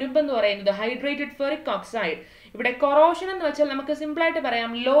ശരിക്കും തുരുമ്പെന്ന് പറയുന്നത്, ഹൈഡ്രേറ്റഡ് ഫെറിക് ഓക്സൈഡ്. ഇവിടെ കൊറോഷൻ എന്ന് വെച്ചാൽ നമുക്ക് സിമ്പിൾ ആയിട്ട്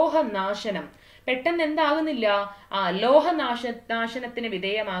പറയാം ലോഹനാശനം. പെട്ടെന്ന് എന്താകുന്നില്ല? ലോഹനാശനത്തിന്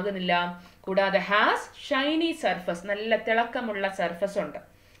വിധേയമാകുന്നില്ല. കൂടാതെ ഹാസ് ഷൈനി സർഫസ്, നല്ല തിളക്കമുള്ള സർഫസ് ഉണ്ട്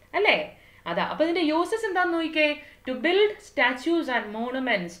അല്ലേ, അതാ. അപ്പൊ ഇതിന്റെ യൂസസ് എന്താന്ന് നോക്കിക്കേ. To build statues and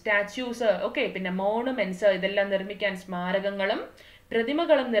monuments. Statues, okay, പിന്നെ മോണുമെന്റ്സ്, ഇതെല്ലാം നിർമ്മിക്കാൻ, സ്മാരകങ്ങളും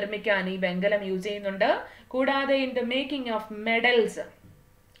പ്രതിമകളും നിർമ്മിക്കാൻ ഈ വെങ്കലം യൂസ് ചെയ്യുന്നുണ്ട്. കൂടാതെ in the making of medals,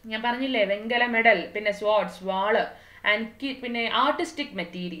 ഞാൻ പറഞ്ഞില്ലേ വെങ്കല മെഡൽ, പിന്നെ സ്വാർഡ്സ്, വാള്, ആൻഡ് പിന്നെ ആർട്ടിസ്റ്റിക്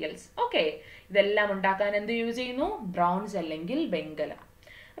മെറ്റീരിയൽസ്. ഓക്കെ, ഇതെല്ലാം ഉണ്ടാക്കാൻ എന്ത് യൂസ് ചെയ്യുന്നു? ബ്രോൺസ് അല്ലെങ്കിൽ വെങ്കലം.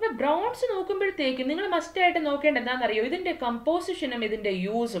 അപ്പൊ ബ്രോൺസ് നോക്കുമ്പോഴത്തേക്കും നിങ്ങൾ മസ്റ്റ് ആയിട്ട് നോക്കേണ്ടത് എന്താണെന്നറിയോ? ഇതിന്റെ കമ്പോസിഷനും ഇതിന്റെ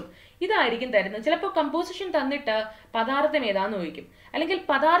യൂസും ഇതായിരിക്കും തരുന്നത്. ചിലപ്പോൾ കമ്പോസിഷൻ തന്നിട്ട് പദാർത്ഥം ഏതാന്ന് ചോദിക്കും, അല്ലെങ്കിൽ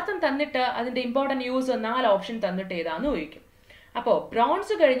പദാർത്ഥം തന്നിട്ട് അതിന്റെ ഇമ്പോർട്ടൻറ്റ് യൂസ് 4 ഓപ്ഷൻ തന്നിട്ട് ഏതാന്ന് ചോദിക്കും. അപ്പോൾ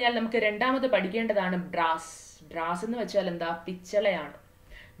ബ്രോൺസ് കഴിഞ്ഞാൽ നമുക്ക് രണ്ടാമത് പഠിക്കേണ്ടതാണ് ബ്രാസ്. ബ്രാസ് എന്ന് വെച്ചാൽ എന്താ? പിച്ചളയാണ്.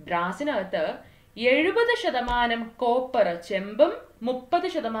 ബ്രാസിനകത്ത് 70% കോപ്പർ, ചെമ്പും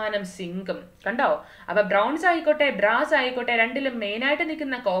 30% സിങ്കും. കണ്ടോ? അപ്പൊ ബ്രോൺസ് ആയിക്കോട്ടെ ബ്രാസ് ആയിക്കോട്ടെ രണ്ടിലും മെയിനായിട്ട്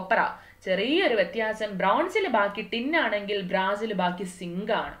നിൽക്കുന്ന കോപ്പറാ. ചെറിയൊരു വ്യത്യാസം, ബ്രോൺസിൽ ബാക്കി ടിന്നാണെങ്കിൽ ബ്രാസിൽ ബാക്കി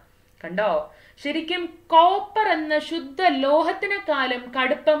സിങ്ക് ആണ്. കണ്ടോ? ശരിക്കും കോപ്പർ എന്ന ശുദ്ധ ലോഹത്തിനെക്കാളും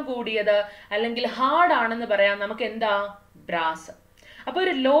കടുപ്പം കൂടിയത് അല്ലെങ്കിൽ ഹാർഡ് ആണെന്ന് പറയാം നമുക്ക് എന്താ? ബ്രാസ്. അപ്പൊ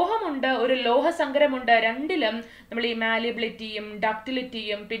ഒരു ലോഹമുണ്ട്, ഒരു ലോഹസങ്കരമുണ്ട്. രണ്ടിലും നമ്മൾ ഈ മാലിബിലിറ്റിയും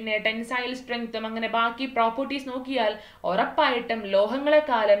ഡക്റ്റിലിറ്റിയും പിന്നെ ടെൻസൈൽ സ്ട്രെങ്ത്തും അങ്ങനെ ബാക്കി പ്രോപ്പർട്ടീസ് നോക്കിയാൽ ഉറപ്പായിട്ടും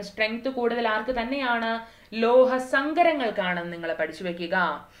ലോഹങ്ങളെക്കാളും സ്ട്രെങ്ത് കൂടുതൽ ആർക്ക് തന്നെയാണ്? ലോഹസങ്കരങ്ങൾക്കാണെന്ന് നിങ്ങൾ പഠിച്ചു വെക്കുക.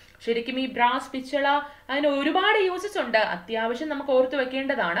 ശരിക്കും ഈ ബ്രാസ്, പിച്ചള അതിന് ഒരുപാട് യൂസസ് ഉണ്ട്. അത്യാവശ്യം നമുക്ക് ഓർത്തു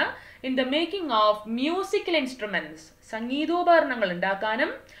വെക്കേണ്ടതാണ് in the making of musical instruments, സംഗീതോപകരണങ്ങൾ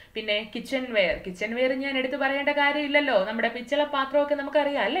ഉണ്ടാക്കാനും. പിന്നെ കിച്ചൺ വെയർ ഞാൻ എടുത്തു പറയേണ്ട കാര്യമില്ലല്ലോ, നമ്മുടെ പിച്ചള പാത്രമൊക്കെ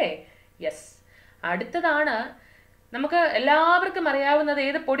നമുക്കറിയാം അല്ലേ. യെസ്, അടുത്തതാണ് നമുക്ക് എല്ലാവർക്കും അറിയാവുന്നത്.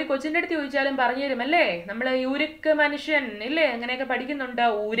 ഏത് പൊടി കൊച്ചിൻ്റെ അടുത്ത് ചോദിച്ചാലും പറഞ്ഞു തരും അല്ലേ, നമ്മൾ ഉരുക്ക് മനുഷ്യൻ ഇല്ലേ, അങ്ങനെയൊക്കെ പഠിക്കുന്നുണ്ട്.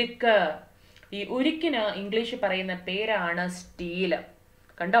 ഉരുക്ക്, ഈ ഉരുക്കിന് ഇംഗ്ലീഷ് പറയുന്ന പേരാണ് സ്റ്റീല്.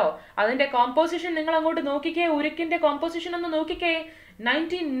 കണ്ടോ? അതിന്റെ കോമ്പോസിഷൻ നിങ്ങൾ അങ്ങോട്ട് നോക്കിക്കേ. ഉരുക്കിന്റെ കോമ്പോസിഷൻ ഒന്ന് നോക്കിക്കേ.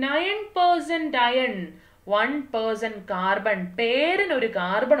 99% അയൺ, 1% കാർബൺ. പേരിനൊരു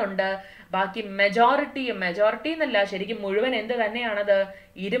കാർബൺ ഉണ്ട്, ബാക്കി മെജോറിറ്റി എന്നല്ല, ശരിക്കും മുഴുവൻ എന്ത് തന്നെയാണത്?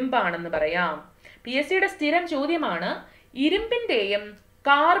 ഇരുമ്പാണെന്ന് പറയാം. PSCയുടെ സ്ഥിരം ചോദ്യമാണ് ഇരുമ്പിന്റെയും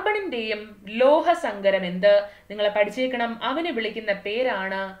കാർബണിന്റെയും ലോഹസങ്കരം എന്ത്? നിങ്ങൾ പഠിച്ചേക്കണം. അവന് വിളിക്കുന്ന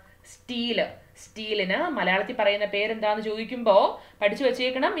പേരാണ് സ്റ്റീല്. സ്റ്റീലിന് മലയാളത്തിൽ പറയുന്ന പേരെന്താന്ന് ചോദിക്കുമ്പോ പഠിച്ചു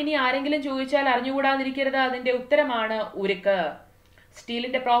വെച്ചേക്കണം. ഇനി ആരെങ്കിലും ചോദിച്ചാൽ അറിഞ്ഞുകൂടാതിരിക്കരുത്, അതിന്റെ ഉത്തരമാണ് ഉരുക്ക്.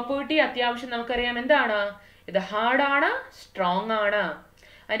 സ്റ്റീലിന്റെ പ്രോപ്പർട്ടി അത്യാവശ്യം നമുക്കറിയാം. എന്താണ് ഇത്? ഹാർഡ് ആണ്, സ്ട്രോങ് ആണ്.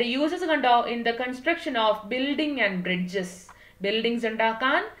 അതിന്റെ യൂസസ് കണ്ടോ? In the construction of building and bridges. Buildings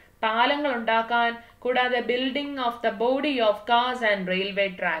ഉണ്ടാക്കാൻ, പാലങ്ങൾ ഉണ്ടാക്കാൻ, കൂടാതെ building of the body of cars and railway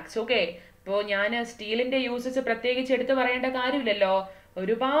tracks. Okay, ഇപ്പോൾ ഞാൻ സ്റ്റീലിന്റെ യൂസസ് പ്രത്യേകിച്ച് എടുത്തു പറയേണ്ട കാര്യമില്ലല്ലോ.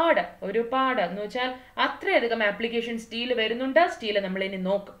 ഒരുപാട് എന്ന് വെച്ചാൽ അത്രയധികം ആപ്ലിക്കേഷൻ സ്റ്റീൽ വരുന്നുണ്ട്. സ്റ്റീൽ നമ്മൾ ഇനി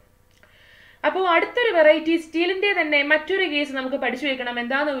നോക്കും. അപ്പോൾ അടുത്തൊരു വെറൈറ്റി സ്റ്റീലിന്റെ തന്നെ മറ്റൊരു കേസ് നമുക്ക് പഠിച്ചു വെക്കണം.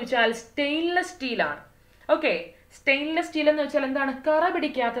 എന്താന്ന് ചോദിച്ചാൽ സ്റ്റെയിൻലെസ് സ്റ്റീലാണ്. ഓക്കെ, സ്റ്റെയിൻലെസ് സ്റ്റീൽ എന്ന് വെച്ചാൽ എന്താണ്? കറ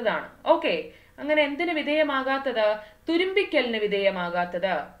പിടിക്കാത്തതാണ്. ഓക്കെ, അങ്ങനെ എന്തിനു വിധേയമാകാത്തത്? തുരുമ്പിക്കലിന്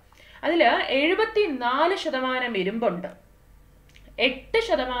വിധേയമാകാത്തത്. അതിൽ 74% ഇരുമ്പുണ്ട്,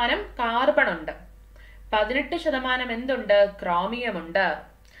 8% കാർബൺ ഉണ്ട്, 18% എന്തുണ്ട്? ക്രോമിയം ഉണ്ട്.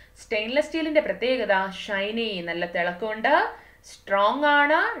 സ്റ്റെയിൻലെസ് സ്റ്റീലിന്റെ പ്രത്യേകത ഷൈനി, നല്ല തിളക്കമുണ്ട്, സ്ട്രോങ്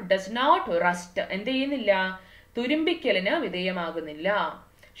ആണ്, ഡസ് നോട്ട് റസ്റ്റ്, എന്ത് ചെയ്യുന്നില്ല? തുരുമ്പിക്കലിന് വിധേയമാകുന്നില്ല.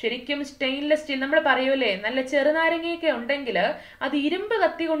 ശരിക്കും സ്റ്റെയിൻലെസ് സ്റ്റീൽ നമ്മൾ പറയൂലേ, നല്ല ചെറുനാരങ്ങയൊക്കെ ഉണ്ടെങ്കിൽ അത് ഇരുമ്പ്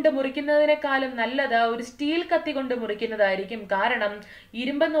കത്തി കൊണ്ട് മുറിക്കുന്നതിനേക്കാളും നല്ലത് ഒരു സ്റ്റീൽ കത്തി കൊണ്ട് മുറിക്കുന്നതായിരിക്കും. കാരണം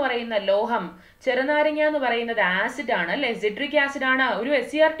ഇരുമ്പെന്ന് പറയുന്ന ലോഹം, ചെറുനാരങ്ങ എന്ന് പറയുന്നത് ആസിഡ് ആണ് അല്ലെ, സിട്രിക് ആസിഡ് ആണ്. ഒരു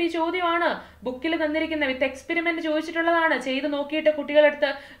SCRT ചോദ്യമാണ് ബുക്കിൽ തന്നിരിക്കുന്ന, വിത്ത് എക്സ്പെരിമെന്റ് ചോദിച്ചിട്ടുള്ളതാണ്. ചെയ്ത് നോക്കിയിട്ട്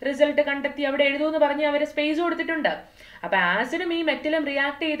കുട്ടികളെടുത്ത് റിസൾട്ട് കണ്ടെത്തി അവിടെ എഴുതൂന്ന് പറഞ്ഞ് അവർ സ്പേസ് കൊടുത്തിട്ടുണ്ട്. അപ്പൊ ആസിഡും ഈ മെറ്റലും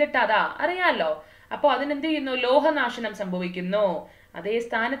റിയാക്ട് ചെയ്തിട്ട് അതാ അറിയാലോ. അപ്പോൾ അതിനെന്ത് ചെയ്യുന്നു, ലോഹനാശനം സംഭവിക്കുന്നു. അതേ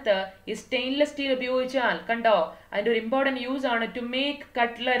സ്ഥാനത്ത് ഈ സ്റ്റെയിൻലെസ് സ്റ്റീൽ ഉപയോഗിച്ചാൽ കണ്ടോ, അതിന്റെ ഒരു ഇമ്പോർട്ടന്റ് യൂസ് ആണ് ടു മേക്ക്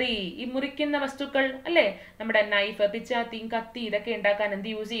കട്ട്ലറി. ഈ മുറിക്കുന്ന വസ്തുക്കൾ അല്ലെ, നമ്മുടെ നൈഫ്, പിച്ചാത്തി, കത്തി, ഇതൊക്കെ ഉണ്ടാക്കാൻ എന്ത്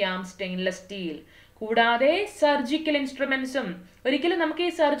യൂസ് ചെയ്യാം, സ്റ്റെയിൻലെസ് സ്റ്റീൽ. കൂടാതെ സർജിക്കൽ ഇൻസ്ട്രുമെന്റ്സും. ഒരിക്കലും നമുക്ക്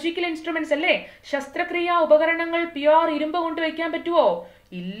ഈ സർജിക്കൽ ഇൻസ്ട്രുമെന്റ്സ് അല്ലേ, ശസ്ത്രക്രിയാ ഉപകരണങ്ങൾ പ്യുവർ ഇരുമ്പ് കൊണ്ട് വെക്കാൻ പറ്റുമോ?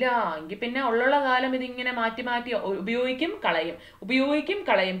 ഇല്ല. എങ്കിൽ പിന്നെ ഉള്ള കാലം ഇതിങ്ങനെ മാറ്റി മാറ്റി ഉപയോഗിക്കും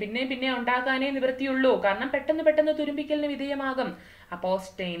കളയും, പിന്നെ ഉണ്ടാക്കാനേ നിവൃത്തിയുള്ളൂ. കാരണം പെട്ടെന്ന് തുരുമ്പിക്കലിന് വിധേയമാകും. അപ്പോ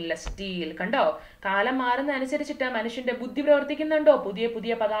സ്റ്റെയിൻലെസ് സ്റ്റീൽ. കണ്ടോ, കാലം മാറുന്ന അനുസരിച്ചിട്ട് മനുഷ്യന്റെ ബുദ്ധി പ്രവർത്തിക്കുന്നുണ്ടോ,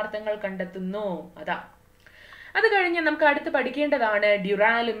 പുതിയ പദാർത്ഥങ്ങൾ കണ്ടെത്തുന്നു. അതാ. അത് കഴിഞ്ഞ് നമുക്ക് അടുത്ത് പഠിക്കേണ്ടതാണ്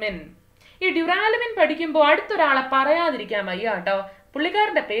ഡ്യൂറാലുമിൻ. ഈ ഡ്യൂറാലുമിൻ പഠിക്കുമ്പോൾ അടുത്തൊരാളെ പറയാതിരിക്കാൻ വയ്യ കേട്ടോ.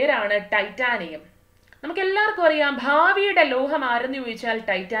 പുള്ളിക്കാരന്റെ പേരാണ് ടൈറ്റാനിയം. നമുക്ക് എല്ലാവർക്കും അറിയാം ഭാവിയുടെ ലോഹം ആരെന്ന് ചോദിച്ചാൽ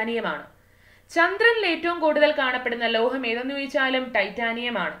ടൈറ്റാനിയമാണ്. ചന്ദ്രനിൽ ഏറ്റവും കൂടുതൽ കാണപ്പെടുന്ന ലോഹം ഏതെന്ന് ചോദിച്ചാലും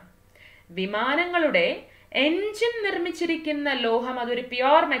ടൈറ്റാനിയമാണ്. വിമാനങ്ങളുടെ എൻജിൻ നിർമ്മിച്ചിരിക്കുന്ന ലോഹം അതൊരു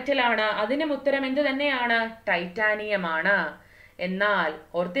പ്യുവർ മെറ്റലാണ്. അതിനും ഉത്തരം എന്ത് തന്നെയാണ്, ടൈറ്റാനിയമാണ്. എന്നാൽ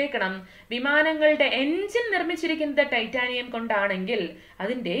ഓർത്തേക്കണം, വിമാനങ്ങളുടെ എൻജിൻ നിർമ്മിച്ചിരിക്കുന്നത് ടൈറ്റാനിയം കൊണ്ടാണെങ്കിൽ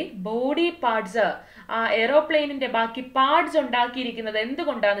അതിന്റെ ബോഡി പാർട്സ്, ആ എയറോപ്ലെയിനിന്റെ ബാക്കി പാർട്സ് ഉണ്ടാക്കിയിരിക്കുന്നത്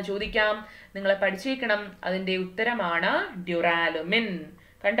എന്തുകൊണ്ടാന്ന് ചോദിക്കാം. നിങ്ങൾ പഠിച്ചേക്കണം. അതിന്റെ ഉത്തരമാണ് ഡ്യൂറാലുമിൻ.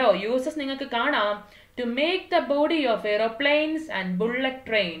 കണ്ടോ, യൂസസ് നിങ്ങൾക്ക് കാണാം. To make the body of aeroplanes and bullet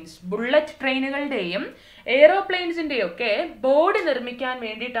trains. Bullet ട്രെയിനുകളുടെയും എയറോപ്ലെയിൻസിന്റെയും ഒക്കെ ബോഡി നിർമ്മിക്കാൻ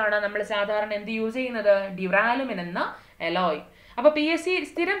വേണ്ടിയിട്ടാണ് നമ്മൾ സാധാരണ എന്ത് യൂസ് ചെയ്യുന്നത്, ഡ്യൂറാലുമിൻ എന്ന അലോയ്. അപ്പൊ PSC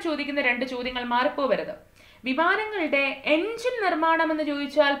സ്ഥിരം ചോദിക്കുന്ന 2 ചോദ്യങ്ങൾ മാറിപ്പോവരുത്. വിമാനങ്ങളുടെ എൻജിൻ നിർമ്മാണം എന്ന്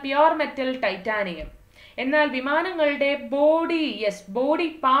ചോദിച്ചാൽ പ്യുവർ മെറ്റൽ ടൈറ്റാനിയം. എന്നാൽ വിമാനങ്ങളുടെ ബോഡി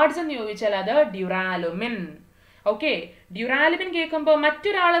പാർട്സ് എന്ന് ചോദിച്ചാൽ അത് ഡ്യൂറാലുമിൻ. ഓക്കെ, ഡ്യൂറാലുമിൻ കേൾക്കുമ്പോൾ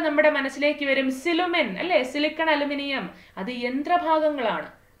മറ്റൊരാൾ നമ്മുടെ മനസ്സിലേക്ക് വരും, സിലുമിൻ അല്ലെ, സിലിക്കൺ അലുമിനിയം. അത് യന്ത്രഭാഗങ്ങളാണ്.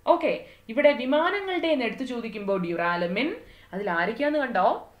 ഓക്കെ, ഇവിടെ വിമാനങ്ങളുടെ എടുത്തു ചോദിക്കുമ്പോൾ ഡ്യൂറാലുമിൻ. അതിൽ ആരൊക്കെയാന്ന് കണ്ടോ,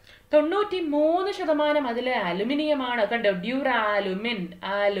 93% അതിലെ അലുമിനിയമാണ്. കണ്ടോ, ഡ്യൂറാലുമിൻ,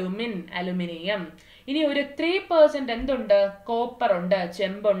 അലുമിനിയം. ഇനി ഒരു 3% എന്തുണ്ട്, കോപ്പർ ഉണ്ട്,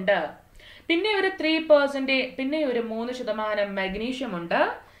 ചെമ്പുണ്ട്. പിന്നെ ഒരു 3%, പിന്നെ ഒരു 3% മഗ്നീഷ്യം ഉണ്ട്.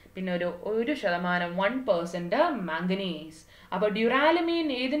 പിന്നെ ഒരു 1% മാംഗനീസ്. അപ്പൊ ഡ്യൂറാലുമിൻ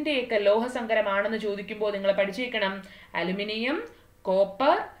ഏതിന്റെയൊക്കെ ലോഹസങ്കരമാണെന്ന് ചോദിക്കുമ്പോൾ നിങ്ങൾ പഠിച്ചേക്കണം, അലുമിനിയം,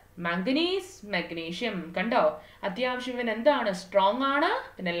 കോപ്പർ, മാംഗനീസ്, മഗ്നീഷ്യം. കണ്ടോ, അത്യാവശ്യം ഇവൻ എന്താണ്, സ്ട്രോങ് ആണ്,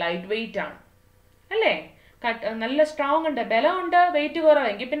 പിന്നെ ലൈറ്റ് വെയിറ്റ് ആണ് അല്ലേ. നല്ല സ്ട്രോങ് ഉണ്ട്, ബലമുണ്ട്, വെയിറ്റ്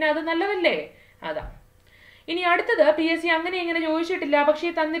കുറവെങ്കിൽ പിന്നെ അത് നല്ലതല്ലേ. അതാ. ഇനി അടുത്തത് PSC അങ്ങനെ ഇങ്ങനെ ചോദിച്ചിട്ടില്ല,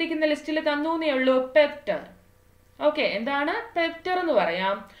 പക്ഷേ തന്നിരിക്കുന്ന ലിസ്റ്റിൽ തന്നൂന്നേ ഉള്ളൂ, പെപ്റ്റർ. ഓക്കെ, എന്താണ് പെപ്റ്റർ എന്ന്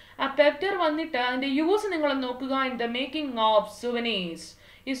പറയാം. ആ പെപ്റ്റർ വന്നിട്ട് അതിന്റെ യൂസ് നിങ്ങൾ നോക്കുക. In the making of സുവനീർസ്.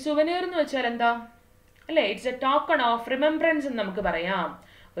 ഈ സുവനീർ എന്ന് വെച്ചാൽ എന്താ അല്ലേ, it's A token of remembrance എന്ന് നമുക്ക് പറയാം.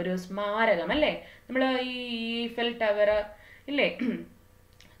 ഒരു സ്മാരകം അല്ലേ. നമ്മൾ ഈ ഈഫൽ ടവർ ഇല്ലേ,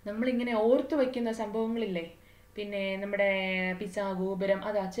 നമ്മളിങ്ങനെ ഓർത്തു വയ്ക്കുന്ന സംഭവങ്ങളില്ലേ, പിന്നെ നമ്മുടെ പിസാ ഗോപുരം,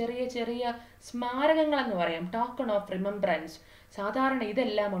 അതാ ചെറിയ സ്മാരകങ്ങളെന്ന് പറയാം, ടോക്കൺ ഓഫ് റിമെമ്പറൻസ്. സാധാരണ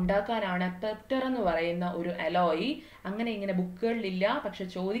ഇതെല്ലാം ഉണ്ടാക്കാനാണ് പെപ്റ്റർ എന്ന് പറയുന്ന ഒരു അലോയ്. അങ്ങനെ ഇങ്ങനെ ബുക്കുകളിലില്ല, പക്ഷെ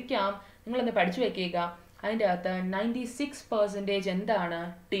ചോദിക്കാം, നിങ്ങളൊന്ന് പഠിച്ചു വെക്കുക. അതിൻ്റെ അകത്ത് 96% എന്താണ്,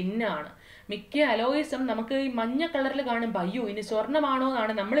 ടിന്നാണ്. മിക്ക അലോയ്സും നമുക്ക് ഈ മഞ്ഞ കളറിൽ കാണുമ്പോൾ അയ്യോ ഇനി സ്വർണ്ണമാണോ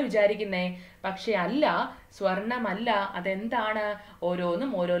എന്നാണ് നമ്മൾ വിചാരിക്കുന്നത്. പക്ഷെ അല്ല, സ്വർണ്ണമല്ല. അതെന്താണ്,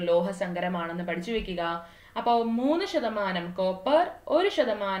 ഓരോന്നും ഓരോ ലോഹസങ്കരമാണെന്ന് പഠിച്ചു വെക്കുക. അപ്പോൾ 3% കോപ്പർ,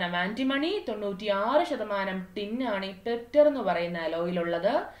 1% ആന്റിമണി, 96% ടിന്നാണ് ഈ പെപ്റ്റർ എന്ന് പറയുന്ന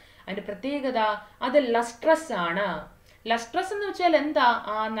അലോയിലുള്ളത്. അതിന്റെ പ്രത്യേകത അത് ലസ്ട്രസ് ആണ്. ലസ്ട്രസ് എന്ന് വെച്ചാൽ എന്താ,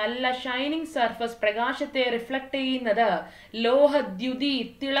 ആ നല്ല ഷൈനിങ് സർഫസ്, പ്രകാശത്തെ റിഫ്ലക്ട് ചെയ്യുന്നത്, ലോഹദ്യുതി,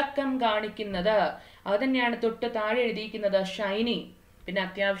 തിളക്കം കാണിക്കുന്നത്. അത് തന്നെയാണ് തൊട്ട് താഴെ എഴുതിയിരിക്കുന്നത്, ഷൈനി. പിന്നെ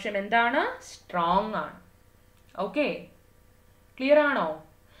അത്യാവശ്യം എന്താണ്, സ്ട്രോങ് ആണ്. ഓക്കെ, ക്ലിയർ ആണോ?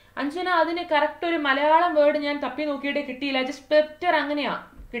 അഞ്ജന, അതിന് കറക്റ്റ് ഒരു മലയാളം വേർഡ് ഞാൻ തപ്പി നോക്കിയിട്ട് കിട്ടിയില്ല. ജസ്റ്റ് പെപ്റ്റർ അങ്ങനെയാ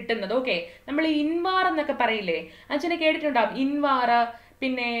കിട്ടുന്നത്. ഓക്കെ, നമ്മൾ ഇൻവാർ എന്നൊക്കെ പറയില്ലേ, അഞ്ജന കേട്ടിട്ടുണ്ടാവും. ഇൻവാർ,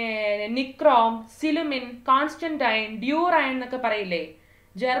 പിന്നെ നിക്രോം, സിലുമിൻ, കോൺസ്റ്റന്റൈൻ, ഡ്യൂറൈൻ എന്നൊക്കെ പറയില്ലേ,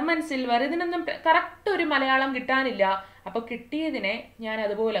 ജർമ്മൻ സിൽവർ. ഇതിനൊന്നും കറക്റ്റ് ഒരു മലയാളം കിട്ടാനില്ല. അപ്പൊ കിട്ടിയതിനെ ഞാൻ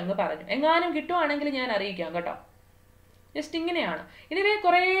അതുപോലെ അങ്ങ് പറഞ്ഞു. എങ്ങാനും കിട്ടുവാണെങ്കിൽ ഞാൻ അറിയിക്കാം കേട്ടോ. ജസ്റ്റ് ഇങ്ങനെയാണ്. ഇനി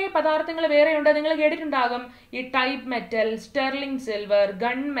കുറേ പദാർത്ഥങ്ങൾ വേറെയുണ്ട്, നിങ്ങൾ കേട്ടിട്ടുണ്ടാകും. ഈ type metal, sterling silver,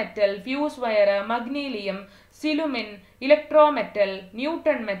 gun metal, fuse wire, മഗ്നീലിയം, silumin, electro metal,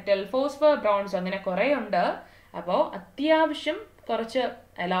 newton metal, phosphor bronze, അങ്ങനെ കുറേ ഉണ്ട്. അപ്പോൾ അത്യാവശ്യം കുറച്ച്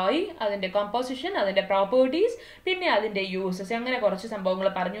അലോയ്, അതിൻ്റെ കോമ്പോസിഷൻ, അതിൻ്റെ പ്രോപ്പർട്ടീസ്, പിന്നെ അതിൻ്റെ യൂസസ്, അങ്ങനെ കുറച്ച് സംഭവങ്ങൾ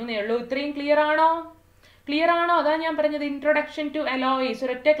പറഞ്ഞു എന്നേ ഉള്ളൂ. ഇത്രയും ക്ലിയർ ആണോ? അതാ ഞാൻ പറഞ്ഞത്, ഇൻട്രൊഡക്ഷൻ ടു അലോയ്സ്.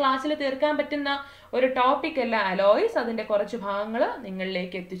 ഒരൊറ്റ ക്ലാസ്സിൽ തീർക്കാൻ പറ്റുന്ന ഒരു ടോപ്പിക് അല്ല അലോയ്സ്, അതിൻ്റെ കുറച്ച് ഭാഗങ്ങൾ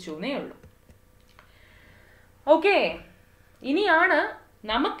നിങ്ങളിലേക്ക് എത്തിച്ചു എന്നേ ഉള്ളൂ. ഓക്കെ, ഇനിയാണ്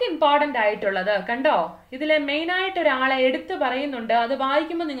നമുക്ക് ഇമ്പോർട്ടൻ്റ് ആയിട്ടുള്ളത്. കണ്ടോ, ഇതിലെ മെയിനായിട്ട് ഒരാളെ എടുത്തു പറയുന്നുണ്ട്, അത്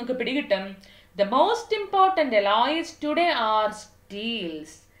വായിക്കുമ്പോൾ നിങ്ങൾക്ക് പിടികിട്ടും. The most important alloys today are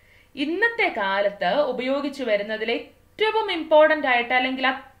steels. ഇന്നത്തെ കാലത്ത് ഉപയോഗിച്ചു വരുന്നതിൽ ഏറ്റവും ഇമ്പോർട്ടൻ്റ് ആയിട്ട് അല്ലെങ്കിൽ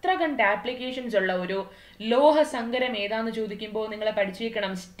അത്ര കണ്ട് ആപ്ലിക്കേഷൻസ് ഉള്ള ഒരു ലോഹസങ്കരം ഏതാന്ന് ചോദിക്കുമ്പോൾ നിങ്ങൾ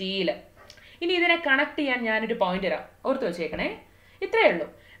പഠിച്ചേക്കണം സ്റ്റീല്. ഇനി ഇതിനെ കണക്ട് ചെയ്യാൻ ഞാനൊരു പോയിന്റ് തരാം, ഓർത്ത് വെച്ചേക്കണേ. ഇത്രയേ ഉള്ളൂ.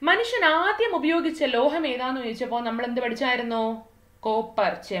 മനുഷ്യൻ ആദ്യം ഉപയോഗിച്ച ലോഹം ഏതാന്ന് ചോദിച്ചപ്പോൾ നമ്മൾ എന്ത് പഠിച്ചായിരുന്നു?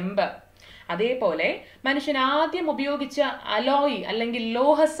 കോപ്പർ, ചെമ്പ്. അതേപോലെ മനുഷ്യൻ ആദ്യം ഉപയോഗിച്ച അലോയ് അല്ലെങ്കിൽ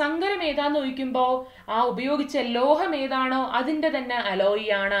ലോഹസങ്കരം ഏതാന്ന് ചോദിക്കുമ്പോൾ ആ ഉപയോഗിച്ച ലോഹം ഏതാണോ അതിൻ്റെ തന്നെ അലോയ്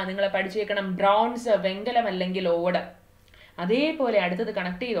ആണ്. നിങ്ങൾ പഠിച്ചേക്കണം ബ്രോൺസ്, വെങ്കലം അല്ലെങ്കിൽ ഓട്. അതേപോലെ അടുത്തത്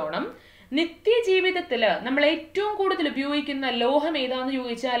കണക്ട് ചെയ്തോണം. നിത്യജീവിതത്തിൽ നമ്മൾ ഏറ്റവും കൂടുതൽ ഉപയോഗിക്കുന്ന ലോഹം ഏതാന്ന്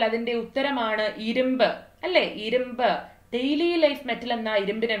ചോദിച്ചാൽ അതിൻ്റെ ഉത്തരമാണ് ഇരുമ്പ്, അല്ലേ? ഇരുമ്പ്, ഡെയിലി ലൈഫ് മെറ്റൽ എന്നാ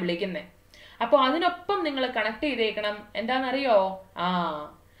ഇരുമ്പിനെ വിളിക്കുന്നത്. അപ്പോൾ അതിനൊപ്പം നിങ്ങൾ കണക്ട് ചെയ്തേക്കണം, എന്താണെന്നറിയോ?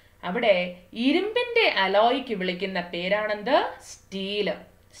 അവിടെ ഇരുമ്പിന്റെ അലോയ്ക്ക് വിളിക്കുന്ന പേരാണെന്ത്? സ്റ്റീല്.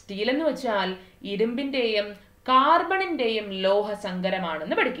 സ്റ്റീൽ എന്ന് വെച്ചാൽ ഇരുമ്പിന്റെയും കാർബണിന്റെയും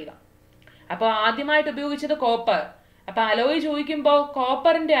ലോഹസങ്കരമാണെന്ന് പഠിക്കുക. അപ്പോൾ ആദ്യമായിട്ട് ഉപയോഗിച്ചത് കോപ്പർ. അപ്പൊ അലോയ് ചോദിക്കുമ്പോൾ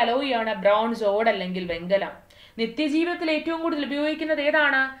കോപ്പറിന്റെ അലോയ് ആണ് ബ്രോൺസ്, ഓട് അല്ലെങ്കിൽ വെങ്കലം. നിത്യജീവിതത്തിൽ ഏറ്റവും കൂടുതൽ ഉപയോഗിക്കുന്നത്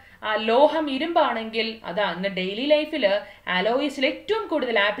ഏതാണ്? ആ ലോഹം ഇരുമ്പാണെങ്കിൽ അതാ ഇന്ന് ഡെയിലി ലൈഫിൽ അലോയ്സിൽ ഏറ്റവും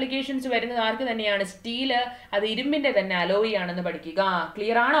കൂടുതൽ ആപ്ലിക്കേഷൻസ് വരുന്നത് ആർക്ക് തന്നെയാണ്? സ്റ്റീല്. അത് ഇരുമ്പിന്റെ തന്നെ അലോയ് ആണെന്ന് പഠിക്കുക.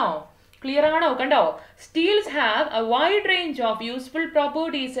 ക്ലിയർ ആണോ? കണ്ടോ, Steels have A wide range of useful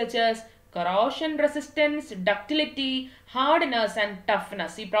properties such as corrosion resistance, ductility, hardness and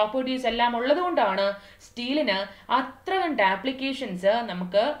toughness. ഈ പ്രോപ്പർട്ടീസ് എല്ലാം ഉള്ളതുകൊണ്ടാണ് സ്റ്റീലിന് അത്ര കണ്ട് ആപ്ലിക്കേഷൻസ്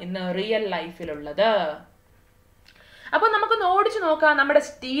നമുക്ക് ഇന്ന് റിയൽ ലൈഫിലുള്ളത്. അപ്പൊ നമുക്കൊന്ന് ഓടിച്ചു നോക്കാം നമ്മുടെ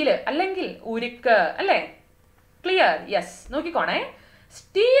സ്റ്റീല് അല്ലെങ്കിൽ ഉരുക്ക്, അല്ലേ? Clear? Yes, നോക്കിക്കോണേ.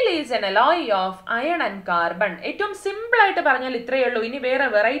 Steel is N alloy of iron and carbon. ഏറ്റവും സിമ്പിൾ ആയിട്ട് പറഞ്ഞാൽ ഇത്രയേ ഉള്ളൂ. ഇനി വേറെ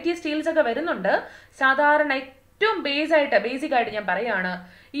വെറൈറ്റി സ്റ്റീൽസ് ഒക്കെ വരുന്നുണ്ട്. സാധാരണ ഏറ്റവും ബേസിക് ആയിട്ട് ഞാൻ പറയാണ്,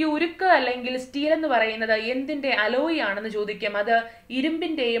 ഈ ഉരുക്ക് അല്ലെങ്കിൽ സ്റ്റീൽ എന്ന് പറയുന്നത് എന്തിന്റെ അലോയ് ആണെന്ന് ചോദിക്കും. അത്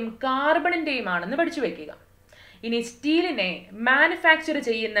ഇരുമ്പിന്റെയും കാർബണിന്റെയും ആണെന്ന് പഠിച്ചു വെക്കുക. ഇനി സ്റ്റീലിനെ മാനുഫാക്ചർ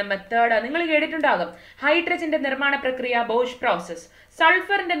ചെയ്യുന്ന മെത്തേഡ് നിങ്ങൾ കേട്ടിട്ടുണ്ടാകും. ഹൈഡ്രജന്റെ നിർമ്മാണ പ്രക്രിയ ബോഷ് പ്രോസസ്,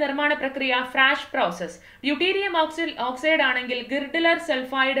 സൾഫറിന്റെ നിർമ്മാണ പ്രക്രിയ ഫ്രാഷ് പ്രോസസ്, ഡ്യൂട്ടീരിയം ഓക്സൈഡ് ആണെങ്കിൽ ഗിർഡിലർ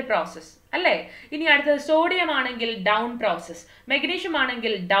സൾഫൈഡ് പ്രോസസ്, അല്ലേ? ഇനി അടുത്തത് സോഡിയം ആണെങ്കിൽ ഡൗൺ പ്രോസസ്, മെഗ്നീഷ്യം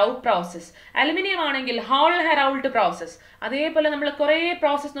ആണെങ്കിൽ ഡൗ പ്രോസസ്, അലുമിനിയം ആണെങ്കിൽ ഹോൾ ഹെറൗൾട്ട് പ്രോസസ്. അതേപോലെ നമ്മൾ കുറേ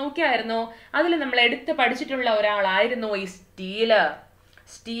പ്രോസസ് നോക്കിയായിരുന്നു. അതിൽ നമ്മൾ എടുത്ത് പഠിച്ചിട്ടുള്ള ഒരാളായിരുന്നു ഈ സ്റ്റീല്.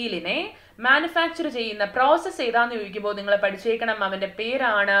 സ്റ്റീലിനെ മാനുഫാക്ചർ ചെയ്യുന്ന പ്രോസസ് ഏതാന്ന് ചോദിക്കുമ്പോൾ നിങ്ങൾ പഠിച്ചേക്കണം, അവന്റെ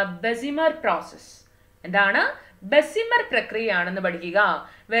പേരാണ് ബെസിമർ പ്രോസസ്. എന്താണ്? ബെസിമർ പ്രക്രിയയാണെന്ന് പഠിക്കുക.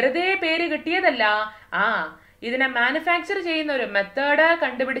 വെറുതെ പേര് കിട്ടിയതല്ല. ഇതിനെ മാനുഫാക്ചർ ചെയ്യുന്ന ഒരു മെത്തേഡ്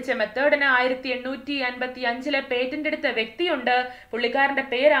കണ്ടുപിടിച്ച മെത്തേഡിന് 1855 പേറ്റന്റ് എടുത്ത വ്യക്തിയുണ്ട്. പുള്ളിക്കാരന്റെ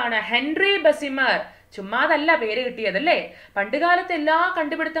പേരാണ് ഹെൻറി ബെസിമർ. ചുമ്മാതല്ല പേര് കിട്ടിയതല്ലേ. പണ്ടുകാലത്ത് എല്ലാ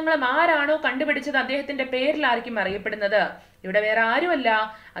കണ്ടുപിടുത്തങ്ങളും ആരാണോ കണ്ടുപിടിച്ചത് അദ്ദേഹത്തിന്റെ പേരിലായിരിക്കും അറിയപ്പെടുന്നത്. ഇവിടെ വേറെ ആരുമല്ല,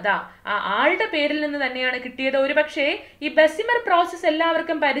 അതാ ആ ആളുടെ പേരിൽ നിന്ന് തന്നെയാണ് കിട്ടിയത്. ഒരു പക്ഷേ ഈ ബെസിമർ പ്രോസസ്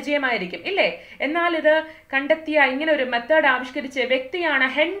എല്ലാവർക്കും പരിചയമായിരിക്കും, ഇല്ലേ? എന്നാൽ ഇത് കണ്ടെത്തിയ ഇങ്ങനെ ഒരു മെത്തേഡ് ആവിഷ്കരിച്ച വ്യക്തിയാണ്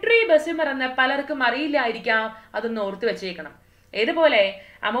ഹെൻറി ബെസിമർ എന്ന് പലർക്കും അറിയില്ലായിരിക്കാം. അതൊന്ന് ഓർത്തു വെച്ചേക്കണം. ഏതുപോലെ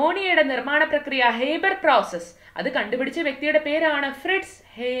അമോണിയയുടെ നിർമ്മാണ പ്രക്രിയ ഹേബർ പ്രോസസ്, അത് കണ്ടുപിടിച്ച വ്യക്തിയുടെ പേരാണ് ഫ്രിറ്റ്സ്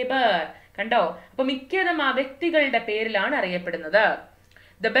ഹേബർ. കണ്ടോ? അപ്പൊ മിക്കതും ആ വ്യക്തികളുടെ പേരിലാണ് അറിയപ്പെടുന്നത്.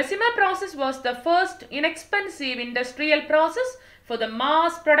 The Bessemer process was the first inexpensive industrial process for the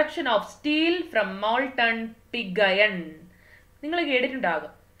mass production of steel from molten pig iron. നിങ്ങൾ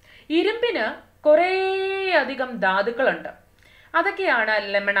കേട്ടിട്ടുണ്ടാകും. ഇരുമ്പിന് കുറേ അധികം ധാതുക്കളുണ്ട്. അതൊക്കെയാണ്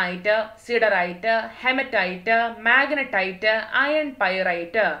ലെമണൈറ്റ്, siderite, haematite, magnetite, iron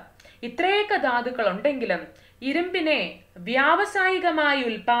pyrite. ഇത്രയൊക്കെ ധാതുക്കൾ ഉണ്ടെങ്കിലും ഇരുമ്പിനെ വ്യാവസായികമായി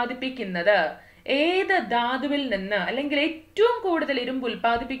ഉൽപ്പാദിപ്പിക്കുന്നത് ഏത് ധാതുവിൽ നിന്ന്, അല്ലെങ്കിൽ ഏറ്റവും കൂടുതൽ ഇരുമ്പ്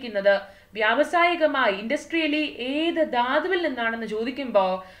ഉൽപ്പാദിപ്പിക്കുന്നത് വ്യാവസായികമായി ഇൻഡസ്ട്രിയലി ഏത് ധാതുവിൽ നിന്നാണെന്ന്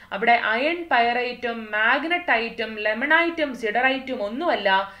ചോദിക്കുമ്പോൾ അവിടെ അയൺ പൈറൈറ്റും മാഗ്നറ്റൈറ്റും ലെമണൈറ്റും സിഡറൈറ്റും ഒന്നുമല്ല.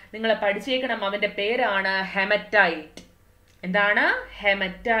 നിങ്ങൾ പഠിച്ചേക്കണം, അവന്റെ പേരാണ് ഹെമറ്റൈറ്റ്. എന്താണ്?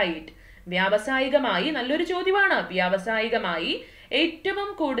 ഹെമറ്റൈറ്റ്. വ്യാവസായികമായി നല്ലൊരു ചോദ്യമാണ്. വ്യാവസായികമായി ഏറ്റവും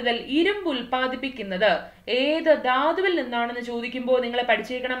കൂടുതൽ ഇരുമ്പ് ഉൽപ്പാദിപ്പിക്കുന്നത് ഏത് ധാതുവിൽ നിന്നാണെന്ന് ചോദിക്കുമ്പോൾ നിങ്ങൾ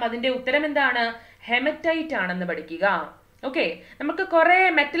പഠിച്ചിരിക്കണം അതിന്റെ ഉത്തരം എന്താണ്? ഹെമറ്റൈറ്റ് ആണെന്ന് പഠിക്കുക. ഓക്കെ, നമുക്ക് കുറെ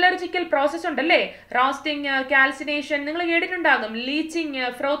മെറ്റലർജിക്കൽ പ്രോസസ് ഉണ്ടല്ലേ? റോസ്റ്റിംഗ്, കാൽസിനേഷൻ, നിങ്ങൾ കേട്ടിട്ടുണ്ടാകും. ലീച്ചിങ്,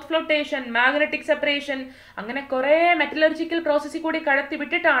 ഫ്രോത്ത് ഫ്ലോട്ടേഷൻ, മാഗ്നറ്റിക് സെപ്പറേഷൻ, അങ്ങനെ കുറെ മെറ്റലർജിക്കൽ പ്രോസസ്സിൽ കൂടി കടത്തി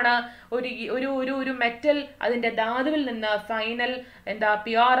വിട്ടിട്ടാണ് ഒരു മെറ്റൽ അതിന്റെ ധാതുവിൽ നിന്ന് ഫൈനൽ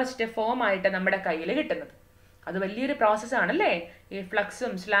പ്യുവറസ്റ്റ് ഫോം ആയിട്ട് നമ്മുടെ കയ്യിൽ കിട്ടുന്നത്. അത് വലിയൊരു പ്രോസസ്സാണല്ലേ. ഈ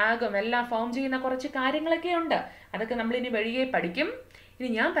ഫ്ലക്സും സ്ലാഗും എല്ലാം ഫോം ചെയ്യുന്ന കുറച്ച് കാര്യങ്ങളൊക്കെ ഉണ്ട്. അതൊക്കെ നമ്മൾ ഇനി വഴിയെ പഠിക്കും. ഇനി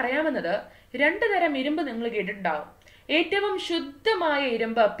ഞാൻ പറയാമെന്നത് 2 തരം ഇരുമ്പ് നിങ്ങൾ കേട്ടിട്ടുണ്ടാവും. ഏറ്റവും ശുദ്ധമായ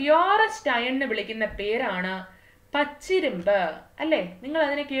ഇരുമ്പ്, പ്യുവറസ്റ്റ് അയൺ എന്ന് വിളിക്കുന്ന പേരാണ് പച്ചിരുമ്പ്, അല്ലേ? നിങ്ങൾ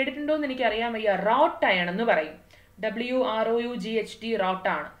അതിനെ കേട്ടിട്ടുണ്ടോ എന്ന് എനിക്ക് അറിയാൻ വയ്യ. റോട്ട് അയൺ എന്ന് പറയും. WROUGHT,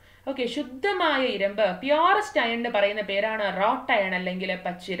 റോട്ടാണ്. ഓക്കെ, ശുദ്ധമായ ഇരുമ്പ്, പ്യുവറസ്റ്റ് അയൺ എന്ന് പറയുന്ന പേരാണ് റോട്ട് അയൺ അല്ലെങ്കിൽ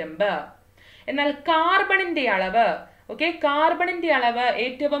പച്ചിരുമ്പ്. എന്നാൽ കാർബണിന്റെ അളവ്, കാർബണിന്റെ അളവ്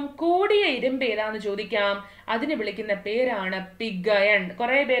ഏറ്റവും കൂടിയ ഇരുമ്പ് ഏതാന്ന് ചോദിക്കാം. അതിന് വിളിക്കുന്ന പേരാണ് പിഗ് അയൺ.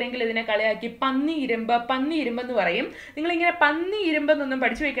 കുറെ പേരെങ്കിലും ഇതിനെ കളിയാക്കി പന്നി ഇരുമ്പ് എന്ന് പറയും. നിങ്ങൾ ഇങ്ങനെ പന്നി ഇരുമ്പ് എന്നൊന്നും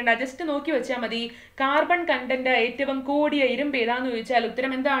പഠിച്ചു വെക്കേണ്ട, ജസ്റ്റ് നോക്കി വെച്ചാൽ മതി. കാർബൺ കണ്ടന്റ് ഏറ്റവും കൂടിയ ഇരുമ്പ് ഏതാന്ന് ചോദിച്ചാൽ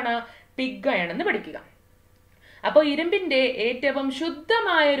ഉത്തരം എന്താണ്? പിഗ് അയൺ എന്ന് പഠിക്കുക. അപ്പോൾ ഇരുമ്പിന്റെ ഏറ്റവും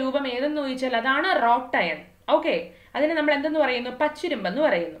ശുദ്ധമായ രൂപം ഏതെന്ന് ചോദിച്ചാൽ അതാണ് റോട്ട് അയൺ. ഓക്കെ, അതിനെ നമ്മൾ എന്തെന്ന് പറയുന്നു? പച്ചിരുമ്പ് എന്ന്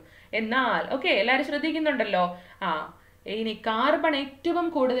പറയുന്നു. എന്നാൽ എല്ലാവരും ശ്രദ്ധിക്കുന്നുണ്ടല്ലോ. ഇനി കാർബൺ ഏറ്റവും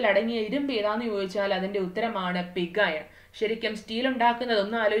കൂടുതൽ അടങ്ങിയ ഇരുമ്പ് ഏതാന്ന് ചോദിച്ചാൽ അതിന്റെ ഉത്തരമാണ് പിഗ് അയൺ. ശരിക്കും സ്റ്റീൽ ഉണ്ടാക്കുന്നത്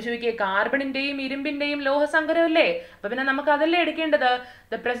ഒന്ന് ആലോചിച്ച് നോക്കിയേ, കാർബണിന്റെയും ഇരുമ്പിന്റെയും ലോഹസങ്കരമല്ലേ? അപ്പൊ പിന്നെ നമുക്ക് അതല്ലേ എടുക്കേണ്ടത്.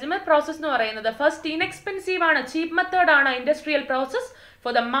 ദ പ്രസിമർ പ്രോസസ് എന്ന് പറയുന്നത് ഫസ്റ്റ് ഇൻഎക്സ്പെൻസീവ് ആണ്, ചീപ്പ് മെത്തേഡ് ആണ് industrial process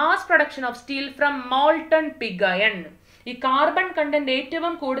for the mass production of steel from molten pig iron. ഈ കാർബൺ കണ്ടന്റ്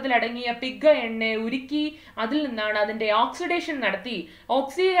ഏറ്റവും കൂടുതൽ അടങ്ങിയ പിഗ് അയണിനെ ഉരുക്കി അതിൽ നിന്നാണ് അതിന്റെ ഓക്സിഡേഷൻ നടത്തി,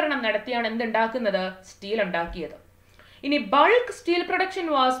 ഓക്സീകരണം നടത്തിയാണ് എന്തുണ്ടാക്കുന്നത്? സ്റ്റീൽ ഉണ്ടാക്കിയത്. ഇനി bulk steel production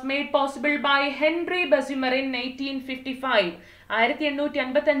was made possible by Henry Bessemer in 1855.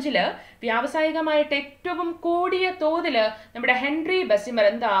 1855 വ്യാവസായികമായിട്ട് ഏറ്റവും കൂടിയ തോതില് നമ്മുടെ ഹെൻറി ബെസിമർ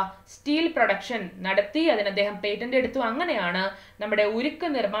സ്റ്റീൽ പ്രൊഡക്ഷൻ നടത്തി. അതിന് അദ്ദേഹം പേറ്റന്റ് എടുത്തു. അങ്ങനെയാണ് നമ്മുടെ ഉരുക്ക്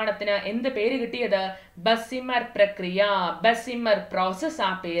നിർമ്മാണത്തിന് എന്ത് പേര് കിട്ടിയത്? ബെസിമർ പ്രക്രിയ, ബെസിമർ പ്രോസസ്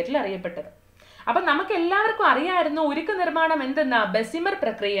ആ പേരിൽ അറിയപ്പെട്ടത്. അപ്പൊ നമുക്ക് എല്ലാവർക്കും അറിയായിരുന്നു ഉരുക്ക് നിർമ്മാണം എന്തെന്നാ? ബെസിമർ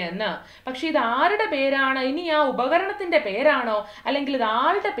പ്രക്രിയ എന്ന്. പക്ഷെ ഇത് ആരുടെ പേരാണ്? ഇനി ആ ഉപകരണത്തിന്റെ പേരാണോ അല്ലെങ്കിൽ ഇത്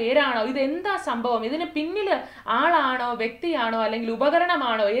ആളുടെ പേരാണോ? ഇത് എന്താ സംഭവം? ഇതിന് പിന്നില് ആളാണോ, വ്യക്തിയാണോ, അല്ലെങ്കിൽ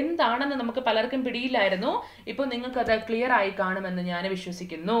ഉപകരണമാണോ, എന്താണെന്ന് നമുക്ക് പലർക്കും പിടിയില്ലായിരുന്നു. ഇപ്പൊ നിങ്ങൾക്ക് അത് ക്ലിയർ ആയി കാണുമെന്ന് ഞാൻ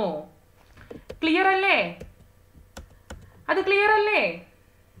വിശ്വസിക്കുന്നു. ക്ലിയർ അല്ലേ? അത് ക്ലിയർ അല്ലേ?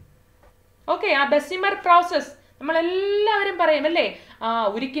 ഓക്കെ, ആ ബെസിമർ പ്രോസസ് നമ്മളെല്ലാവരും പറയും അല്ലേ?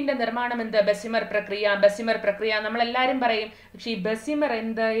 ഉരുക്കിന്റെ നിർമ്മാണം എന്ത്? ബെസിമർ പ്രക്രിയ, ബെസിമർ പ്രക്രിയ നമ്മളെല്ലാവരും പറയും. പക്ഷെ ഈ ബെസിമർ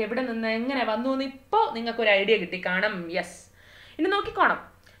എന്ത്, എവിടെ നിന്ന്, എങ്ങനെ വന്നു എന്ന് ഇപ്പോ നിങ്ങൾക്ക് ഒരു ഐഡിയ കിട്ടി കാണും. യെസ്, ഇനി നോക്കിക്കോണം.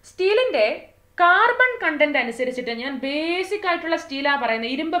 സ്റ്റീലിന്റെ കാർബൺ കണ്ടന്റ് അനുസരിച്ചിട്ട്, ഞാൻ ബേസിക് ആയിട്ടുള്ള സ്റ്റീലാ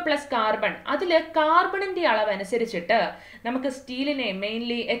പറയുന്നത്, ഇരുമ്പ് പ്ലസ് കാർബൺ, അതില് കാർബണിന്റെ അളവ് അനുസരിച്ചിട്ട് നമുക്ക് സ്റ്റീലിനെ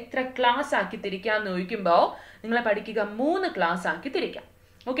മെയിൻലി എത്ര ക്ലാസ് ആക്കി തിരിക്കാന്ന് ചോദിക്കുമ്പോൾ നിങ്ങളെ പഠിക്കുക 3 ക്ലാസ് ആക്കി തിരിക്കാം.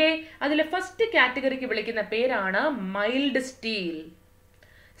 ഓക്കെ, അതിൽ ഫസ്റ്റ് കാറ്റഗറിക്ക് വിളിക്കുന്ന പേരാണ് മൈൽഡ് സ്റ്റീൽ.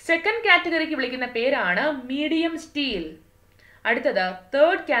 സെക്കൻഡ് കാറ്റഗറിക്ക് വിളിക്കുന്ന പേരാണ് മീഡിയം സ്റ്റീൽ. അടുത്തത്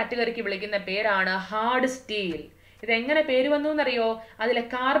തേർഡ് കാറ്റഗറിക്ക് വിളിക്കുന്ന പേരാണ് ഹാർഡ് സ്റ്റീൽ. ഇതെങ്ങനെ പേര് വന്നു എന്നറിയോ? അതിലെ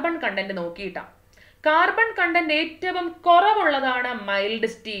കാർബൺ കണ്ടന്റ് നോക്കിയിട്ടാ. കാർബൺ കണ്ടന്റ് ഏറ്റവും കുറവുള്ളതാണ് മൈൽഡ്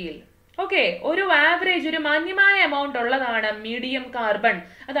സ്റ്റീൽ. ഓക്കെ, ഒരു ആവറേജ്, ഒരു മാന്യമായ എമൗണ്ട് ഉള്ളതാണ് മീഡിയം കാർബൺ,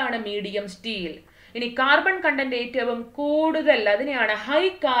 അതാണ് മീഡിയം സ്റ്റീൽ. ഇനി കാർബൺ കണ്ടന്റ് ഏറ്റവും കൂടുതൽ, അതിനെയാണ് ഹൈ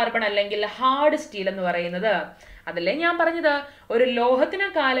കാർബൺ അല്ലെങ്കിൽ ഹാർഡ് സ്റ്റീൽ എന്ന് പറയുന്നത്. അതല്ലേ ഞാൻ പറഞ്ഞത്, ഒരു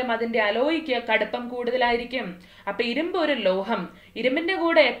ലോഹത്തിനെക്കാളും അതിന്റെ അലോയിക്ക് കടുപ്പം കൂടുതലായിരിക്കും. അപ്പൊ ഇരുമ്പ് ഒരു ലോഹം, ഇരുമ്പിന്റെ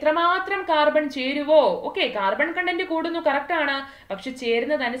കൂടെ എത്രമാത്രം കാർബൺ ചേരുവോ, കാർബൺ കണ്ടന്റ് കൂടുന്നു, കറക്റ്റ് ആണ്. പക്ഷെ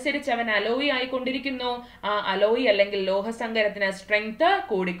ചേരുന്നതനുസരിച്ച് അവൻ അലോയി ആയിക്കൊണ്ടിരിക്കുന്നു. ആ അലോയി അല്ലെങ്കിൽ ലോഹസങ്കരത്തിന് സ്ട്രെങ്ത്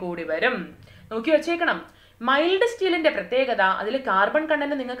കൂടിക്കൂടി വരും. നോക്കി വെച്ചേക്കണം. മൈൽഡ് സ്റ്റീലിന്റെ പ്രത്യേകത, അതിൽ കാർബൺ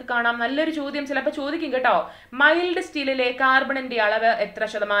കണ്ടന്റ് നിങ്ങൾക്ക് കാണാം. നല്ലൊരു ചോദ്യം ചിലപ്പോൾ ചോദിക്കും കേട്ടോ. മൈൽഡ് സ്റ്റീലിലെ കാർബണിന്റെ അളവ് എത്ര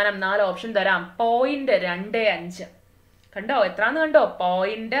ശതമാനം? 4 ഓപ്ഷൻ തരാം. 0.25. കണ്ടോ? എത്രാന്ന് കണ്ടോ?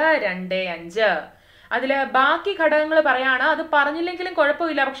 0.25. അതില് ബാക്കി ഘടകങ്ങൾ പറയാണ്, അത് പറഞ്ഞില്ലെങ്കിലും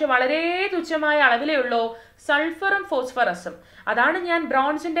കുഴപ്പമില്ല, പക്ഷെ വളരെ തുച്ഛമായ അളവിലേ ഉള്ളൂ. സൾഫറും ഫോസ്ഫറസും. അതാണ് ഞാൻ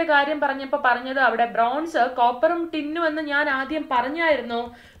ബ്രോൺസിന്റെ കാര്യം പറഞ്ഞപ്പോൾ പറഞ്ഞത്. അവിടെ ബ്രോൺസ് കോപ്പറും ടിന്നും എന്ന് ഞാൻ ആദ്യം പറഞ്ഞായിരുന്നു.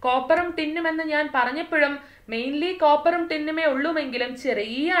 കോപ്പറും ടിന്നും എന്ന് ഞാൻ പറഞ്ഞപ്പോഴും മെയിൻലി കോപ്പറും ടിന്നുമേ ഉള്ളുമെങ്കിലും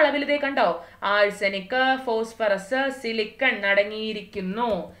ചെറിയ അളവിൽ ഇതേ കണ്ടോ, ആഴ്സനിക്, ഫോസ്ഫറസ്, സിലിക്കൺ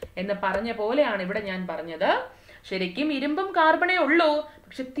അടങ്ങിയിരിക്കുന്നു എന്ന് പറഞ്ഞ പോലെയാണ് ഇവിടെ ഞാൻ പറഞ്ഞത്. ശരിക്കും ഇരുമ്പും കാർബണേ ഉള്ളൂ,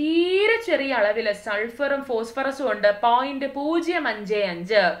 പക്ഷെ തീരെ ചെറിയ അളവില് സൾഫറും ഫോസ്ഫറസും ഉണ്ട്.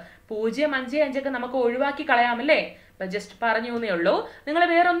 0.055, 0, 5, 5 നമുക്ക് ഒഴിവാക്കി കളയാമല്ലേ? അപ്പൊ ജസ്റ്റ് പറഞ്ഞു എന്നേ ഉള്ളൂ. നിങ്ങൾ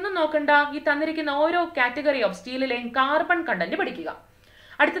വേറെ ഒന്നും നോക്കണ്ട. ഈ തന്നിരിക്കുന്ന ഓരോ കാറ്റഗറി ഓഫ് സ്റ്റീലിലെയും കാർബൺ കണ്ടന്റ് പഠിക്കുക.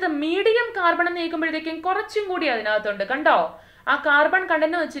 അടുത്തത് മീഡിയം കാർബൺ എന്ന് കേൾക്കുമ്പോഴത്തേക്കും കുറച്ചും കൂടി അതിനകത്തുണ്ട്. കണ്ടോ? ആ കാർബൺ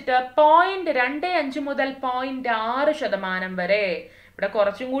കണ്ടന്റ് വെച്ചിട്ട് 0.25 മുതൽ 0.6% വരെ. ഇവിടെ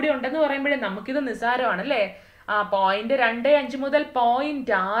കുറച്ചും കൂടി ഉണ്ടെന്ന് പറയുമ്പോഴേ നമുക്കിത് നിസ്സാരമാണല്ലേ? 0.25 മുതൽ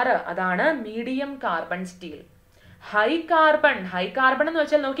 0.6 അതാണ് medium carbon steel. High carbon എന്ന്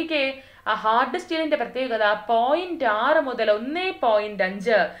വെച്ചാൽ നോക്കിക്കേ, ആ ഹാർഡ് സ്റ്റീലിന്റെ പ്രത്യേകത 0.6 മുതൽ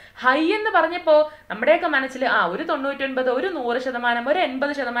 1.5. ഹൈ എന്ന് പറഞ്ഞപ്പോ നമ്മുടെയൊക്കെ മനസ്സിൽ ഒരു 99, ഒരു 100%, ഒരു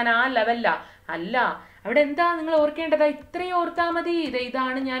 80% ആ ലെവലില അല്ല. അവിടെ എന്താ നിങ്ങൾ ഓർക്കേണ്ടത്? ഇത്രയും ഓർത്താ മതി.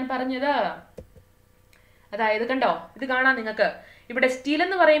 ഇതാണ് ഞാൻ പറഞ്ഞത്. അതായത് കണ്ടോ, ഇത് കാണാം നിങ്ങൾക്ക്. ഇവിടെ സ്റ്റീൽ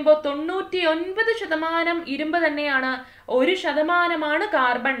എന്ന് പറയുമ്പോൾ 99% ഇരുമ്പ് തന്നെയാണ്, 1%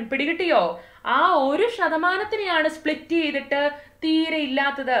 കാർബൺ. പിടികിട്ടിയോ? ആ 1%നെയാണ് സ്പ്ലിറ്റ് ചെയ്തിട്ട് തീരെ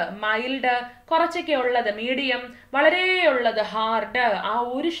ഇല്ലാത്തത് മൈൽഡ്, കുറച്ചൊക്കെ ഉള്ളത് മീഡിയം, വളരെ ഉള്ളത് ഹാർഡ്. ആ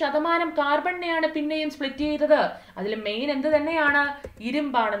 1% കാർബണിനെയാണ് പിന്നെയും സ്പ്ലിറ്റ് ചെയ്തത്. അതിൽ മെയിൻ എന്ത് തന്നെയാണ്?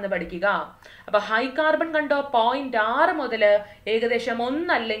 ഇരുമ്പാണെന്ന് പഠിക്കുക. അപ്പൊ ഹൈ കാർബൺ കണ്ടോ, 0.6 മുതൽ ഏകദേശം 1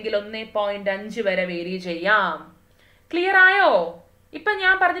 അല്ലെങ്കിൽ 1.5 വരെ വേരി ചെയ്യാം. ക്ലിയർ ആയോ? ഇപ്പൊ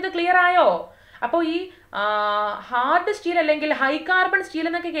ഞാൻ പറഞ്ഞത് ക്ലിയർ ആയോ? അപ്പോൾ ഈ ഹാർഡ് സ്റ്റീൽ അല്ലെങ്കിൽ ഹൈ കാർബൺ സ്റ്റീൽ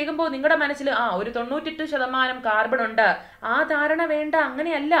എന്നൊക്കെ കേൾക്കുമ്പോൾ നിങ്ങളുടെ മനസ്സിൽ ഒരു 98% കാർബൺ ഉണ്ട്, ആ ധാരണ വേണ്ട.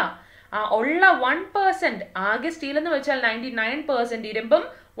 അങ്ങനെയല്ല. ഉള്ള 1%, ആകെ സ്റ്റീൽ എന്ന് വെച്ചാൽ 99% ഇരുമ്പും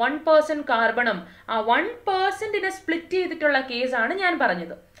 1% കാർബണും, ആ 1%നെ സ്പ്ലിറ്റ് ചെയ്തിട്ടുള്ള കേസാണ് ഞാൻ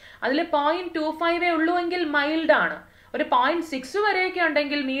പറഞ്ഞത്. അതിൽ 0.25 ഉള്ളൂ എങ്കിൽ മൈൽഡ് ആണ്. ഒരു 0.6 വരെയൊക്കെ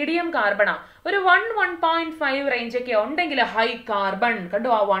ഉണ്ടെങ്കിൽ മീഡിയം കാർബണാ. ഒരു 1.5 റേഞ്ച് ഒക്കെ ഉണ്ടെങ്കിൽ ഹൈ കാർബൺ.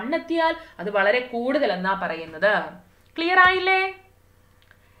 കണ്ടോ, ആ 1 എത്തിയാൽ അത് വളരെ കൂടുതൽ എന്നാ പറയുന്നത്. ക്ലിയർ ആയില്ലേ?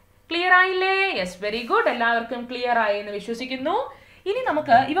 ക്ലിയർ ആയില്ലേ? Yes, very good. എല്ലാവർക്കും ക്ലിയർ ആയി എന്ന് വിശ്വസിക്കുന്നു. ഇനി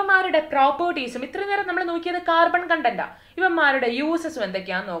നമുക്ക് ഇവന്മാരുടെ പ്രോപ്പർട്ടീസും, ഇത്ര നേരം നമ്മൾ നോക്കിയത് കാർബൺ കണ്ടന്റാ, ഇവന്മാരുടെ യൂസസും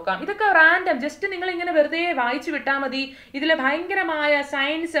എന്തൊക്കെയാന്ന് നോക്കാം. ഇതൊക്കെ റാൻഡം, ജസ്റ്റ് നിങ്ങൾ ഇങ്ങനെ വെറുതെ വായിച്ചു വിട്ടാൽ മതി. ഇതിൽ ഭയങ്കരമായ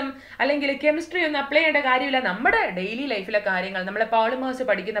സയൻസും അല്ലെങ്കിൽ കെമിസ്ട്രി ഒന്നും അപ്ലൈ ചെയ്യേണ്ട കാര്യമില്ല. നമ്മുടെ ഡെയിലി ലൈഫിലെ കാര്യങ്ങൾ, നമ്മളെ പോളിമേഴ്സ്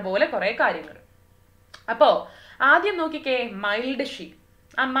പഠിക്കുന്ന പോലെ കുറെ കാര്യങ്ങൾ. അപ്പോ ആദ്യം നോക്കിക്കേ, മൈൽഡ് സ്റ്റീൽ.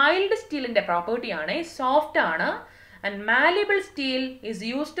 ആ മൈൽഡ് സ്റ്റീലിന്റെ പ്രോപ്പർട്ടിയാണ് സോഫ്റ്റ് ആണ്. And malleable steel is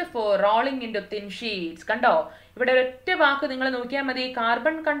used for rolling into thin sheets. കണ്ടോ, ഇവിടെ ഒരൊറ്റ വാക്ക് നിങ്ങൾ നോക്കിയാൽ മതി.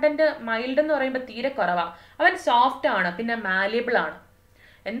 കാർബൺ കണ്ടന്റ് മൈൽഡ് എന്ന് പറയുമ്പോൾ തീരെ കുറവാ. അവൻ സോഫ്റ്റ് ആണ്, പിന്നെ മാലിയബിൾ ആണ്.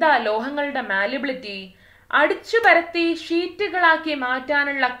 എന്താ ലോഹങ്ങളുടെ മാലിബിലിറ്റി? അടിച്ചു പരത്തി ഷീറ്റുകളാക്കി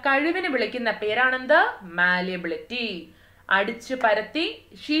മാറ്റാനുള്ള കഴിവിന് വിളിക്കുന്ന പേരാണെന്ത്? മാലിയബിലിറ്റി. അടിച്ചു പരത്തി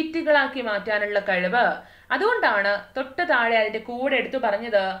ഷീറ്റുകളാക്കി മാറ്റാനുള്ള കഴിവ്. അതുകൊണ്ടാണ് തൊട്ട് താഴെ അതിന്റെ കൂടെ എടുത്തു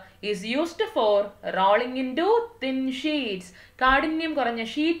പറഞ്ഞത് is used for rolling in to thin sheets. കാഠിന്യം കുറഞ്ഞ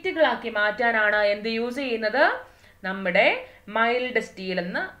ഷീറ്റുകളാക്കി മാറ്റാനാണ് എന്ത് യൂസ് ചെയ്യുന്നത്? നമ്മുടെ മൈൽഡ് സ്റ്റീൽ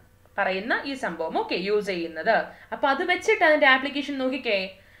എന്ന് പറയുന്ന ഈ സംഭവം യൂസ് ചെയ്യുന്നത്. അപ്പൊ അത് വെച്ചിട്ട് അതിന്റെ ആപ്ലിക്കേഷൻ നോക്കിക്കേ.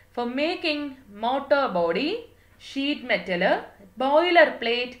 For making motor body, sheet metal, boiler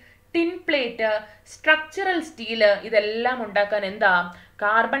plate, tin plate, structural steel, ഇതെല്ലാം ഉണ്ടാക്കാൻ എന്താ?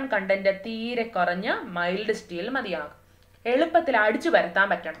 കാർബൺ കണ്ടന്റ് തീരെ കുറഞ്ഞ മൈൽഡ് സ്റ്റീൽ മതിയാകും. എളുപ്പത്തിൽ അടിച്ചു പരത്താൻ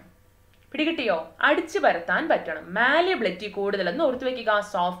പറ്റണം. പിടികിട്ടിയോ? അടിച്ചു പരത്താൻ പറ്റണം. മാലിയബിലിറ്റി കൂടുതലെന്ന് ഓർത്തു വെക്കുക.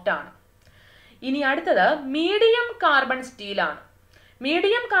 സോഫ്റ്റ് ആണ്. ഇനി അടുത്തത് medium carbon സ്റ്റീലാണ്.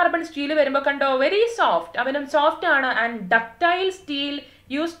 Medium carbon steel വരുമ്പോൾ കണ്ടോ, വെരി സോഫ്റ്റ്, അവനും സോഫ്റ്റ് ആണ്. And ductile steel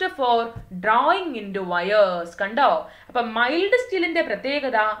used for drawing in to wires. കണ്ടോ, അപ്പൊ മൈൽഡ് സ്റ്റീലിന്റെ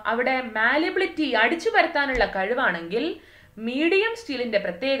പ്രത്യേകത അവിടെ മാലിബിലിറ്റി, അടിച്ചു പരത്താനുള്ള കഴിവാണെങ്കിൽ മീഡിയം സ്റ്റീലിന്റെ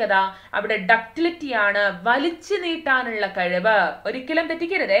പ്രത്യേകത അവിടെ ഡക്റ്റിലിറ്റി ആണ്, വലിച്ചു നീട്ടാനുള്ള കഴിവ്. ഒരിക്കലും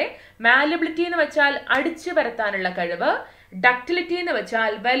തെറ്റിക്കരുതേ. മാലിബിലിറ്റി എന്ന് വെച്ചാൽ അടിച്ചു പരത്താനുള്ള കഴിവ്, ഡക്റ്റിലിറ്റി എന്ന്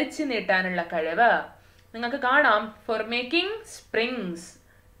വെച്ചാൽ വലിച്ചു നീട്ടാനുള്ള കഴിവ്. നിങ്ങൾക്ക് കാണാം, for making springs,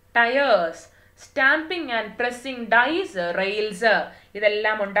 tyres, stamping and pressing dyes, rails,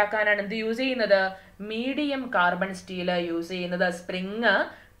 ഇതെല്ലാം ഉണ്ടാക്കാനാണ് എന്ത് യൂസ് ചെയ്യുന്നത്? മീഡിയം കാർബൺ സ്റ്റീല് യൂസ് ചെയ്യുന്നത്. സ്പ്രിങ്,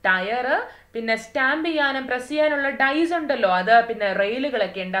 ടയറ്, പിന്നെ സ്റ്റാമ്പ് ചെയ്യാനും പ്രസ് ചെയ്യാനുള്ള ഡൈസ് ഉണ്ടല്ലോ അത്, പിന്നെ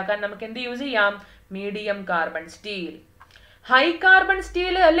റെയിലുകളൊക്കെ ഉണ്ടാക്കാൻ നമുക്ക് എന്ത് യൂസ് ചെയ്യാം? Medium carbon steel. High carbon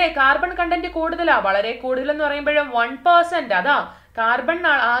steel അല്ലേ, കാർബൺ കണ്ടന്റ് കൂടുതലാ. വളരെ കൂടുതൽ എന്ന് പറയുമ്പോഴും 1%. അതാ കാർബൺ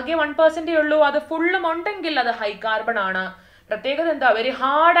ആകെ 1% ഉള്ളൂ. അത് ഫുള്ളും ഉണ്ടെങ്കിൽ അത് ഹൈ കാർബൺ ആണ്. പ്രത്യേകത എന്താ? വെരി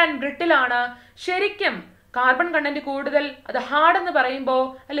ഹാർഡ് ആൻഡ് ബ്രിട്ടിൽ ആണ്. ശരിക്കും കാർബൺ കണ്ടന്റ് കൂടുതൽ, അത് ഹാർഡ് എന്ന് പറയുമ്പോൾ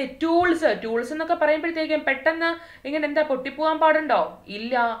അല്ലെ, ടൂൾസ് എന്നൊക്കെ പറയുമ്പോഴത്തേക്കും പെട്ടെന്ന് ഇങ്ങനെ എന്താ പൊട്ടിപ്പോവാൻ പാടുണ്ടോ?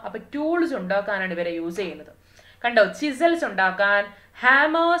 ഇല്ല. അപ്പൊ ടൂൾസ് ഉണ്ടാക്കാനാണ് ഇവരെ യൂസ് ചെയ്യുന്നത്. കണ്ടോ, ചിസൽസ് ഉണ്ടാക്കാൻ,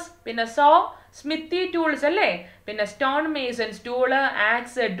 ഹാമേഴ്സ്, പിന്നെ സോ, സ്മിത്തി ടൂൾസ് അല്ലേ, പിന്നെ stone Mason stool,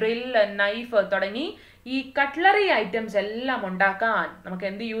 ax, drill, knife തുടങ്ങി ഈ കട്ട്ലറി ഐറ്റംസ് എല്ലാം ഉണ്ടാക്കാൻ നമുക്ക്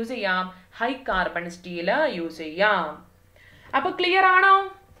എന്ത് യൂസ് ചെയ്യാം? ഹൈ കാർബൺ സ്റ്റീല് യൂസ് ചെയ്യാം. അപ്പൊ ക്ലിയർ ആണോ?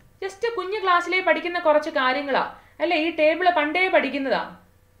 ജസ്റ്റ് കുഞ്ഞു ക്ലാസ്സിലേ പഠിക്കുന്ന കുറച്ച് കാര്യങ്ങളാ അല്ലേ? ഈ ടേബിള് പണ്ടേ പഠിക്കുന്നതാ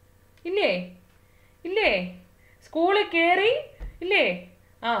ഇല്ലേ? ഇല്ലേ? സ്കൂളിൽ കയറി ഇല്ലേ?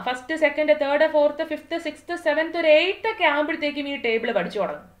 First, second, third, fourth, fifth, sixth, seventh, ഒരു 8th ഒക്കെ ആകുമ്പോഴത്തേക്കും ഈ ടേബിള് പഠിച്ചു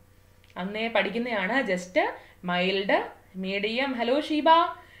തുടങ്ങും. അന്നേ പഠിക്കുന്നതാണ്. Just mild, medium. Hello Sheeba.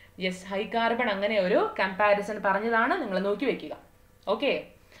 Yes, high carbon. അങ്ങനെ ഒരു കമ്പാരിസൺ പറഞ്ഞതാണ്, നിങ്ങൾ നോക്കി വെക്കുക. ഓക്കെ,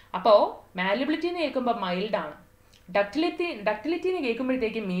 അപ്പോൾ മാലിബിലിറ്റി എന്ന് കേൾക്കുമ്പോൾ മൈൽഡാണ്, ഡക്റ്റിലിറ്റി എന്ന്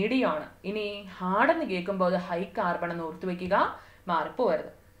കേൾക്കുമ്പോഴത്തേക്ക് മീഡിയം ആണ്. ഇനി ഹാർഡ് എന്ന് കേൾക്കുമ്പോൾ അത് ഹൈ കാർബൺ എന്ന് ഓർത്തു വെക്കുക,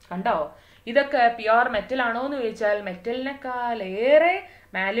 മാറിപ്പോവരുത്. കണ്ടോ? ഇതൊക്കെ പ്യുവർ മെറ്റൽ ആണോ എന്ന് ചോദിച്ചാൽ മെറ്റലിനേക്കാൾ ഏറെ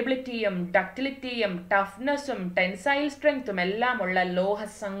മാലിബിലിറ്റിയും ഡക്റ്റിലിറ്റിയും ടഫ്നെസ്സും ടെൻസൈൽ സ്ട്രെങ്ത്തും എല്ലാം ഉള്ള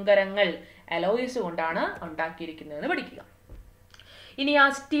ലോഹസങ്കരങ്ങൾ അലോയ്സ് കൊണ്ടാണ് ഉണ്ടാക്കിയിരിക്കുന്നതെന്ന് പഠിക്കുക. ഇനി ആ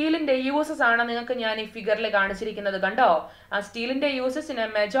സ്റ്റീലിന്റെ യൂസസ് ആണ് നിങ്ങൾക്ക് ഞാൻ ഈ ഫിഗറിൽ കാണിച്ചിരിക്കുന്നത്. കണ്ടോ? ആ സ്റ്റീലിന്റെ യൂസസിന്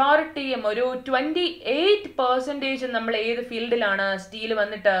മെജോറിറ്റിയും ഒരു 28% നമ്മൾ ഏത് ഫീൽഡിലാണ് സ്റ്റീൽ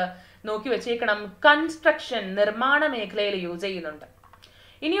വന്നിട്ട് നോക്കി വെച്ചേക്കണം, കൺസ്ട്രക്ഷൻ, നിർമ്മാണ മേഖലയിൽ യൂസ് ചെയ്യുന്നുണ്ട്.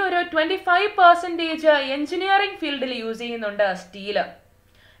 ഇനി ഒരു 25% എഞ്ചിനീയറിംഗ് ഫീൽഡിൽ യൂസ് ചെയ്യുന്നുണ്ട് സ്റ്റീല്.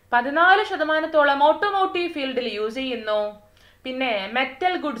 14% ഓട്ടോമോട്ടീവ് ഫീൽഡിൽ യൂസ് ചെയ്യുന്നു. പിന്നെ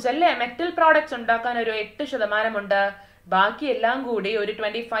മെറ്റൽ ഗുഡ്സ് അല്ലേ, മെറ്റൽ പ്രോഡക്ട്സ് ഉണ്ടാക്കാൻ ഒരു 8%. ബാക്കിയെല്ലാം കൂടി ഒരു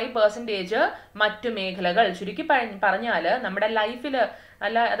 25% മറ്റു മേഖലകൾ. ചുരുക്കി പറഞ്ഞാൽ നമ്മുടെ ലൈഫിൽ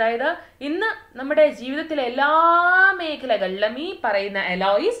അതായത് ഇന്ന് നമ്മുടെ ജീവിതത്തിലെ എല്ലാ മേഖലകളിലും ഈ പറയുന്ന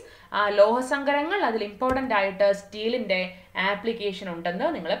അലോയ്സ്, ആ ലോഹസങ്കരങ്ങൾ, അതിൽ ഇമ്പോർട്ടൻ്റ് ആയിട്ട് സ്റ്റീലിന്റെ ആപ്ലിക്കേഷൻ ഉണ്ടെന്ന്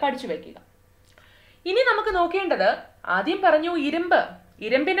നിങ്ങൾ പഠിച്ചു വെക്കുക. ഇനി നമുക്ക് നോക്കേണ്ടത്, ആദ്യം പറഞ്ഞു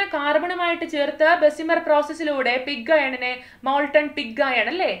ഇരുമ്പിനെ കാർബണുമായിട്ട് ചേർത്ത് Bessemer പ്രോസസ്സിലൂടെ pig അയണിനെ, molten pig iron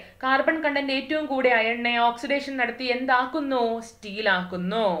അല്ലേ, കാർബൺ കണ്ടന്റ് ഏറ്റവും കൂടിയ അയണിനെ ഓക്സിഡേഷൻ നടത്തി എന്താക്കുന്നു,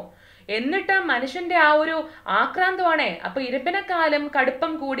 സ്റ്റീലാക്കുന്നു. എന്നിട്ട് മനുഷ്യന്റെ ആ ഒരു ആക്രാന്തമാണേ. അപ്പൊ ഇരുമ്പിനെക്കാളും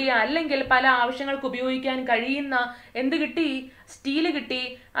കടുപ്പം കൂടിയ അല്ലെങ്കിൽ പല ആവശ്യങ്ങൾക്ക് ഉപയോഗിക്കാൻ കഴിയുന്ന എന്ത് കിട്ടി, സ്റ്റീല് കിട്ടി.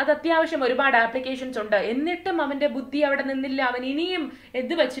 അത് അത്യാവശ്യം ഒരുപാട് ആപ്ലിക്കേഷൻസ് ഉണ്ട്. എന്നിട്ടും അവന്റെ ബുദ്ധി അവിടെ നിന്നില്ല. അവൻ ഇനിയും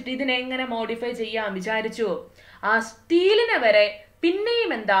എന്ത് വെച്ചിട്ട് ഇതിനെ എങ്ങനെ മോഡിഫൈ ചെയ്യാൻ വിചാരിച്ചു. ആ സ്റ്റീലിനെ വരെ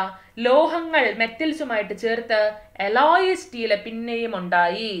പിന്നെയും എന്താ, ലോഹങ്ങൾ മെറ്റൽസുമായിട്ട് ചേർത്ത് അലോയ് സ്റ്റീല് പിന്നെയും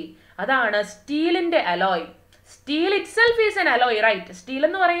ഉണ്ടായി. അതാണ് സ്റ്റീലിന്റെ alloy. Steel it self is N alloy, right? Steel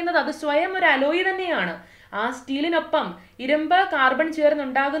എന്ന് പറയുന്നത് അത് സ്വയം ഒരു അലോയ് തന്നെയാണ്. ആ സ്റ്റീലിനൊപ്പം ഇരുമ്പ്, കാർബൺ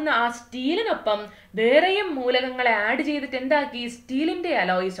ചേർന്നുണ്ടാകുന്ന ആ സ്റ്റീലിനൊപ്പം വേറെയും മൂലകങ്ങളെ ആഡ് ചെയ്തിട്ട് എന്താക്കി, സ്റ്റീലിന്റെ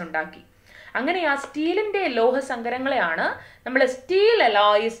അലോയ്സ് ഉണ്ടാക്കി. അങ്ങനെ ആ സ്റ്റീലിന്റെ ലോഹസങ്കരങ്ങളെയാണ് നമ്മൾ സ്റ്റീൽ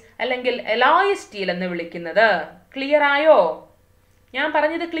അലോയ്സ് അല്ലെങ്കിൽ അലോയ് സ്റ്റീൽ എന്ന് വിളിക്കുന്നത്. ക്ലിയർ ആയോ? ഞാൻ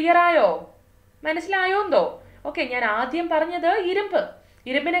പറഞ്ഞത് ക്ലിയർ ആയോ? മനസ്സിലായോ എന്തോ? ഓക്കെ, ഞാൻ ആദ്യം പറഞ്ഞത്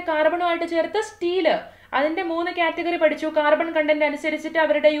ഇരുമ്പിനെ കാർബണുമായിട്ട് ചേർത്ത് സ്റ്റീല്, അതിന്റെ 3 കാറ്റഗറി പഠിച്ചു, കാർബൺ കണ്ടന്റ് അനുസരിച്ചിട്ട്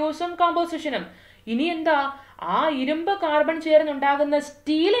അവരുടെ യൂസും കോമ്പോസിഷനും. ഇനി എന്താ, ആ ഇരുമ്പ് കാർബൺ ചേർന്നുണ്ടാകുന്ന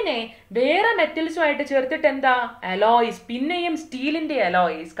സ്റ്റീലിനെ വേറെ മെറ്റൽസുമായിട്ട് ചേർത്തിട്ട് എന്താ, അലോയ്സ്, പിന്നെയും സ്റ്റീലിന്റെ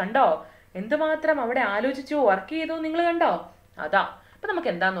അലോയ്സ്. കണ്ടോ എന്തുമാത്രം അവിടെ ആലോചിച്ചു വർക്ക് ചെയ്തു നിങ്ങൾ കണ്ടോ? അതാ. അപ്പൊ നമുക്ക്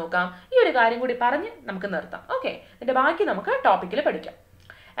എന്താ നോക്കാം, ഈ ഒരു കാര്യം കൂടി പറഞ്ഞ് നമുക്ക് നിർത്താം. ഓക്കെ, ഇതിന്റെ ബാക്കി നമുക്ക് ടോപ്പിക്കിൽ പഠിക്കാം.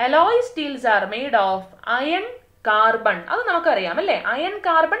 Alloy Steels are made of iron, carbon, അത് നമുക്കറിയാം അല്ലേ, അയൺ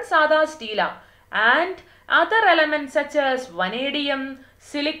കാർബൺ സാധാ സ്റ്റീലാ, and other elements such as vanadium,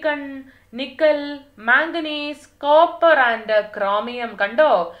 silicon, nickel, manganese, copper and chromium.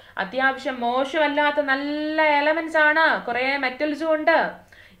 കണ്ടോ, അത്യാവശ്യം മോശമല്ലാത്ത നല്ല എലമെന്റ്സ് ആണ്, കുറെ മെറ്റൽസും ഉണ്ട്.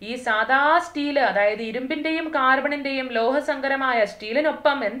 ഈ സാധാ സ്റ്റീല്, അതായത് ഇരുമ്പിന്റെയും കാർബണിന്റെയും ലോഹസങ്കരമായ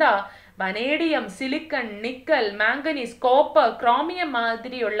സ്റ്റീലിനൊപ്പം എന്താ, vanadium, silicon, nickel, manganese, copper, chromium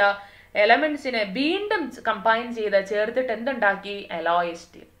മാതിരിയുള്ള എലമെന്റ്സിനെ വീണ്ടും കമ്പൈൻ ചെയ്ത് ചേർത്തിട്ട് എന്തുണ്ടാക്കി, അലോയ്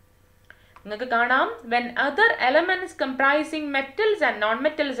സ്റ്റീൽ. നിങ്ങൾക്ക് കാണാം, when other elements comprising metals and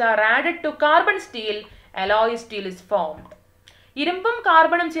non-metals are added to carbon steel, alloy steel is formed. ഇരുമ്പും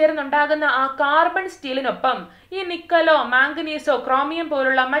കാർബണും ചേർന്നുണ്ടാകുന്ന ആ കാർബൺ സ്റ്റീലിനൊപ്പം ഈ നിക്കലോ മാംഗനീസോ ക്രോമിയം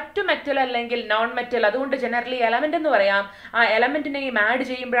പോലുള്ള മറ്റു മെറ്റൽ അല്ലെങ്കിൽ നോൺ മെറ്റൽ, അതുകൊണ്ട് ജനറലി എലമെന്റ് എന്ന് പറയാം, ആ എലമെന്റിനെയും ആഡ്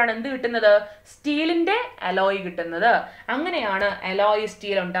ചെയ്യുമ്പോഴാണ് എന്ത് കിട്ടുന്നത്, സ്റ്റീലിന്റെ അലോയ് കിട്ടുന്നത്. അങ്ങനെയാണ് അലോയ്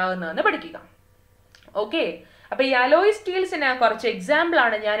സ്റ്റീൽ ഉണ്ടാകുന്നതെന്ന് പഠിക്കുക. ഓക്കെ, അപ്പൊ ഈ അലോയ് സ്റ്റീൽസിന് കുറച്ച് എക്സാമ്പിൾ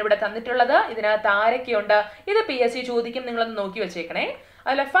ആണ് ഞാൻ ഇവിടെ തന്നിട്ടുള്ളത്. ഇതിനകത്ത് ആരൊക്കെയുണ്ട്, ഇത് PSC ചോദിക്കും, നിങ്ങളൊന്ന് നോക്കി വെച്ചേക്കണേ.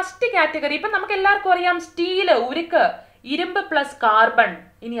 അതിലെ ഫസ്റ്റ് കാറ്റഗറി, ഇപ്പൊ നമുക്ക് എല്ലാവർക്കും അറിയാം, സ്റ്റീല്, ഉരുക്ക്, ഇരുമ്പ് പ്ലസ് കാർബൺ.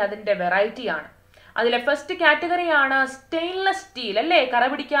 ഇനി അതിന്റെ വെറൈറ്റി ആണ്. അതിലെ ഫസ്റ്റ് കാറ്റഗറി ആണ് സ്റ്റെയിൻലെസ് സ്റ്റീൽ അല്ലേ, കറ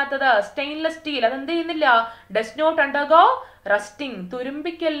പിടിക്കാത്തത് സ്റ്റെയിൻലെസ് സ്റ്റീൽ. അതെന്ത് ചെയ്യുന്നില്ല, ഡസ് നോട്ട് അണ്ടർഗോ റസ്റ്റിംഗ്,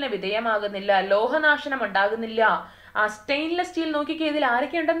 തുരുമ്പിക്കലിന് വിധേയമാകുന്നില്ല, ലോഹനാശനം ഉണ്ടാകുന്നില്ല. ആ സ്റ്റെയിൻലെസ് സ്റ്റീൽ നോക്കിക്കേ, ഇതിൽ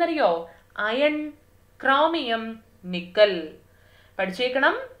ആരൊക്കെ ഉണ്ടെന്നറിയോ, iron, chromium, nickel.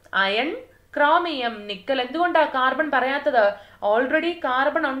 പഠിച്ചേക്കണം, iron, chromium, nickel. എന്തുകൊണ്ടാ കാർബൺ പറയാത്തത്, ഓൾറെഡി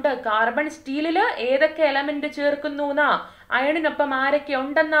കാർബൺ ഉണ്ട്. കാർബൺ സ്റ്റീലില് ഏതൊക്കെ എലമെന്റ് ചേർക്കുന്നു എന്നാ, അയണിനൊപ്പം ആരൊക്കെ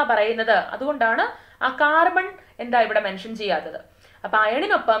ഉണ്ടെന്നാ പറയുന്നത്. അതുകൊണ്ടാണ് ആ കാർബൺ എന്താ ഇവിടെ മെൻഷൻ ചെയ്യാത്തത്. അപ്പൊ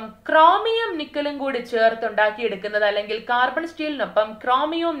അയണിനൊപ്പം ക്രോമിയം നിക്കലും കൂടി ചേർത്തുണ്ടാക്കിയെടുക്കുന്നത്, അല്ലെങ്കിൽ കാർബൺ സ്റ്റീലിനൊപ്പം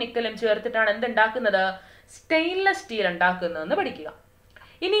ക്രോമിയവും നിക്കലും ചേർത്തിട്ടാണ് എന്തുണ്ടാക്കുന്നത്? സ്റ്റെയിൻലെസ് സ്റ്റീൽ ഉണ്ടാക്കുന്നതെന്ന് പഠിക്കുക.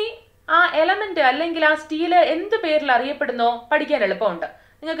 ഇനി ആ എലമെന്റ് അല്ലെങ്കിൽ ആ സ്റ്റീല് എന്ത് പേരിൽ അറിയപ്പെടുന്നോ പഠിക്കാൻ എളുപ്പമുണ്ട്.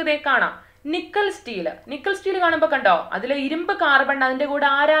 നിങ്ങൾക്ക് ഇതേ കാണാം, നിക്കൽ സ്റ്റീല്. നിക്കൽ സ്റ്റീൽ കാണുമ്പോൾ കണ്ടോ, അതിലെ ഇരുമ്പ് കാർബൺ, അതിന്റെ കൂടെ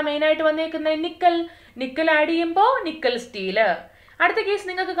ആരാ മെയിൻ ആയിട്ട് വന്നേക്കുന്നത്? നിക്കൽ. നിക്കൽ ആഡ് ചെയ്യുമ്പോൾ നിക്കൽ സ്റ്റീല്. അടുത്ത കേസ്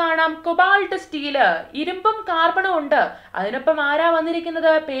നിങ്ങൾക്ക് കാണാം, കൊബാൾട്ട് സ്റ്റീല്. ഇരുമ്പും കാർബണും ഉണ്ട്, അതിനൊപ്പം ആരാ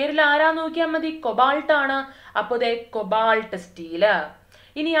വന്നിരിക്കുന്നത്? പേരിൽ ആരാ നോക്കിയാൽ മതി, കൊബാൾട്ട് ആണ്. അപ്പൊ ദേ കൊബാൾട്ട് സ്റ്റീല്.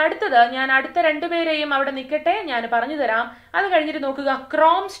 ഇനി അടുത്തത്, ഞാൻ അടുത്ത രണ്ടുപേരെയും അവിടെ നിൽക്കട്ടെ, ഞാൻ പറഞ്ഞു തരാം. അത് കഴിഞ്ഞിട്ട് നോക്കുക,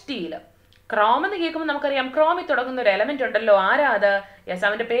 ക്രോം സ്റ്റീല്. ക്രോം എന്ന് കേൾക്കുമ്പോൾ നമുക്കറിയാം ക്രോമിൽ തുടങ്ങുന്ന ഒരു എലമെന്റ് ഉണ്ടല്ലോ, ആരാ അത്? യെസ്,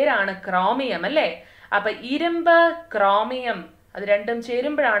 അവന്റെ പേരാണ് ക്രോമിയം അല്ലേ. അപ്പൊ ഇരുമ്പ്, ക്രോമിയം, അത് രണ്ടും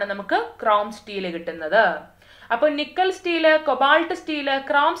ചേരുമ്പോഴാണ് നമുക്ക് ക്രോം സ്റ്റീല് കിട്ടുന്നത്. അപ്പൊ nickel steel, cobalt steel,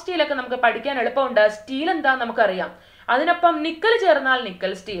 Chrome സ്റ്റീലൊക്കെ നമുക്ക് പഠിക്കാൻ എളുപ്പമുണ്ട്. സ്റ്റീൽ എന്താന്ന് നമുക്കറിയാം. അതിനൊപ്പം നിക്കൽ ചേർന്നാൽ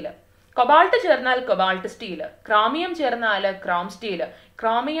നിക്കൽ സ്റ്റീല്, കൊബാൾട്ട് ചേർന്നാൽ കൊബാൾട്ട് സ്റ്റീല്, ക്രോമിയം ചേർന്നാൽ ക്രോം സ്റ്റീല്.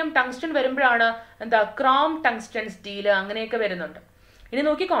 ക്രോമിയം ടങ്സ്റ്റൺ വരുമ്പോഴാണ് എന്താ ക്രോം ടങ്സ്റ്റൺ സ്റ്റീല്, അങ്ങനെയൊക്കെ വരുന്നുണ്ട്. ഇനി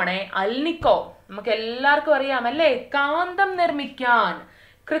നോക്കിക്കോണേ, അൽനിക്കോ നമുക്ക് എല്ലാവർക്കും അറിയാം അല്ലേ, കാന്തം നിർമ്മിക്കാൻ,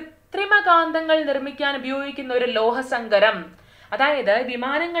 കൃത്രിമ കാന്തങ്ങൾ നിർമ്മിക്കാൻ ഉപയോഗിക്കുന്ന ഒരു ലോഹസങ്കരം. അതായത്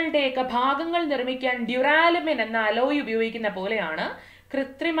വിമാനങ്ങളുടെയൊക്കെ ഭാഗങ്ങൾ നിർമ്മിക്കാൻ ഡ്യൂറാലുമിൻ എന്ന അലോയ് ഉപയോഗിക്കുന്ന പോലെയാണ്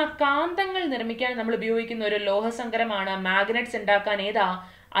കൃത്രിമ കാന്തങ്ങൾ നിർമ്മിക്കാൻ നമ്മൾ ഉപയോഗിക്കുന്ന ഒരു ലോഹസങ്കരമാണ് മാഗ്നറ്റ്സ് ഉണ്ടാക്കാൻ. ഏതാ?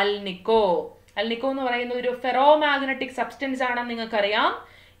 അൽനിക്കോ. അൽനിക്കോ എന്ന് പറയുന്ന ഒരു ഫെറോ മാഗ്നറ്റിക് സബ്സ്റ്റൻസ് ആണെന്ന് നിങ്ങൾക്കറിയാം.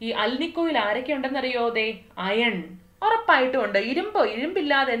 ഈ അൽനിക്കോയിൽ ആരൊക്കെ ഉണ്ടെന്നറിയോ? ദേ അയൺ ഉറപ്പായിട്ടും ഉണ്ട്.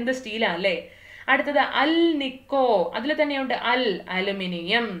 ഇരുമ്പില്ലാതെ എന്ത് സ്റ്റീലാ അല്ലേ. അടുത്തത് അൽനിക്കോ, അതിൽ തന്നെയുണ്ട്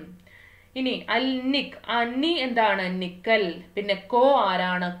അലുമിനിയം. ഇനി അൽനിക്, നി എന്താണ്? നിക്കൽ. പിന്നെ കോ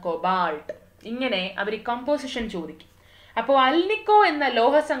ആരാണ്? കൊബാൾട്ട്. ഇങ്ങനെ അവർ കമ്പോസിഷൻ ചോദിക്കും. അപ്പോൾ അൽനിക്കോ എന്ന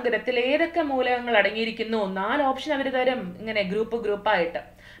ലോഹസങ്കരത്തിൽ ഏതൊക്കെ മൂലകങ്ങൾ അടങ്ങിയിരിക്കുന്നു? 4 ഓപ്ഷൻ അവർ തരും, ഇങ്ങനെ ഗ്രൂപ്പായിട്ട്.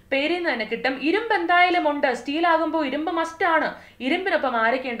 പേരിൽ നിന്ന് തന്നെ കിട്ടും. ഇരുമ്പ് എന്തായാലും ഉണ്ട്, സ്റ്റീൽ ആകുമ്പോൾ ഇരുമ്പ് മസ്റ്റ് ആണ്. ഇരുമ്പിനൊപ്പം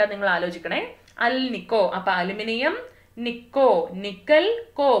ആരൊക്കെ ഉണ്ടെന്ന് നിങ്ങൾ ആലോചിക്കണേ. അൽനിക്കോ, അപ്പൊ അലുമിനിയം, നിക്കോ, നിക്കൽ,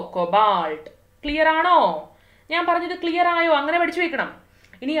 കോ, കൊബാൾട്ട്. ക്ലിയർ ആണോ? ഞാൻ പറഞ്ഞത് ക്ലിയർ ആയോ? അങ്ങനെ പഠിച്ചു വെക്കണം.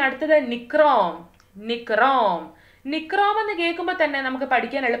 ഇനി അടുത്തത് നിക്രോം. നിക്രോം എന്ന് കേൾക്കുമ്പോൾ തന്നെ നമുക്ക്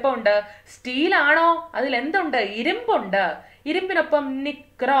പഠിക്കാൻ എളുപ്പമുണ്ട്. സ്റ്റീൽ ആണോ? അതിൽ എന്തുണ്ട്? ഇരുമ്പുണ്ട്. ഇരുമ്പിനൊപ്പം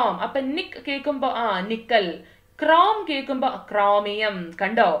നിക്രോം. അപ്പൊ നിക് കേൾക്കുമ്പോ നിക്കൽ, ക്രോം കേൾക്കുമ്പോ ക്രോമിയം.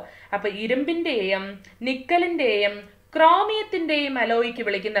 കണ്ടോ? അപ്പൊ ഇരുമ്പിന്റെയും നിക്കലിന്റെയും ക്രോമിയത്തിന്റെയും അലോയ്ക്ക്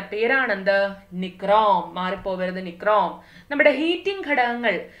വിളിക്കുന്ന പേരാണെന്ത്? നിക്രോം. മാറിപ്പോവരുത്, നിക്രോം. നമ്മുടെ ഹീറ്റിംഗ്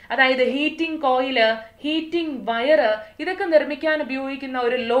ഘടകങ്ങൾ, അതായത് ഹീറ്റിംഗ് കോയില്, ഹീറ്റിംഗ് വയറ്, ഇതൊക്കെ നിർമ്മിക്കാൻ ഉപയോഗിക്കുന്ന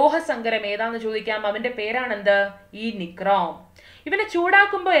ഒരു ലോഹസങ്കരം ഏതാന്ന് ചോദിക്കാം. അവന്റെ പേരാണെന്ത്? ഈ നിക്രോം. ഇവനെ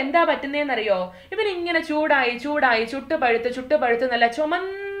ചൂടാക്കുമ്പോൾ എന്താ പറ്റുന്നതെന്നറിയോ? ഇവനിങ്ങനെ ചൂടായി ചുട്ടുപഴുത്ത് നല്ല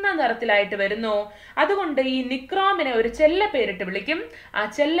ചുമന്ന നിറത്തിലായിട്ട് വരുന്നു. അതുകൊണ്ട് ഈ നിക്രോമിനെ ഒരു ചെല്ല പേരിട്ട് വിളിക്കും. ആ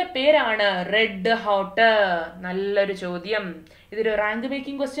ചെല്ല പേരാണ് റെഡ് ഹോട്ട്. നല്ലൊരു ചോദ്യം. ഇതൊരു റാങ്ക്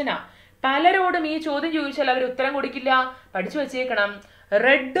മേക്കിംഗ് ക്വസ്റ്റ്യനാ. പലരോടും ഈ ചോദ്യം ചോദിച്ചാൽ അവർ ഉത്തരം കൊടുക്കില്ല. പഠിച്ചു വെച്ചേക്കണം.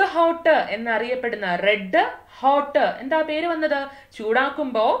 റെഡ് ഹോട്ട് എന്നറിയപ്പെടുന്ന റെഡ് ഹോട്ട് എന്താ പേര് വന്നത്?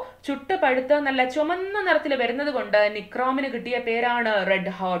 ചൂടാക്കുമ്പോ ചുട്ടുപഴുത്ത് നല്ല ചുമന്ന നിറത്തിൽ വരുന്നത് കൊണ്ട് നിക്രോമിന് കിട്ടിയ പേരാണ്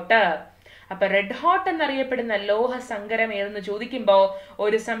റെഡ് ഹോട്ട്. അപ്പൊ റെഡ് ഹോട്ട് എന്നറിയപ്പെടുന്ന ലോഹസങ്കരം ഏതെന്ന് ചോദിക്കുമ്പോ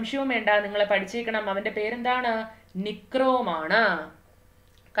ഒരു സംശയവും വേണ്ട, നിങ്ങൾ പഠിച്ചേക്കണം. അവന്റെ പേരെന്താണ്? നിക്രോമാണ്.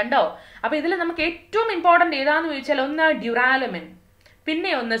 കണ്ടോ? അപ്പൊ ഇതിൽ നമുക്ക് ഏറ്റവും ഇമ്പോർട്ടന്റ് ഏതാന്ന് ചോദിച്ചാൽ ഒന്ന് ഡ്യൂറാലുമിൻ,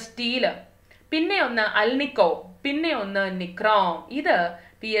 പിന്നെ ഒന്ന് സ്റ്റീല്, പിന്നെ ഒന്ന് അൽനിക്കോ, പിന്നെ ഒന്ന് നിക്രോം. ഇത്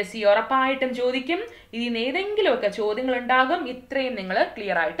PSC ഉറപ്പായിട്ടും ചോദിക്കും. ഇതിന് ഏതെങ്കിലുമൊക്കെ ചോദ്യങ്ങൾ ഉണ്ടാകും. ഇത്രയും നിങ്ങൾ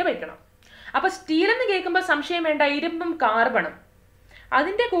ക്ലിയർ ആയിട്ട് വെക്കണം. അപ്പൊ സ്റ്റീൽ എന്ന് കേൾക്കുമ്പോൾ സംശയം വേണ്ട, ഇരുമ്പും കാർബണും.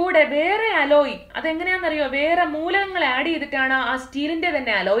 അതിന്റെ കൂടെ വേറെ അലോയ്, അതെങ്ങനെയാണെന്നറിയോ? വേറെ മൂലകങ്ങൾ ആഡ് ചെയ്തിട്ടാണ് ആ സ്റ്റീലിന്റെ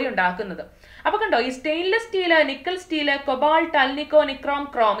തന്നെ അലോയ് ഉണ്ടാക്കുന്നത്. അപ്പൊ കണ്ടോ, ഈ stainless steel, nickel steel, cobalt, alnico, nichrome,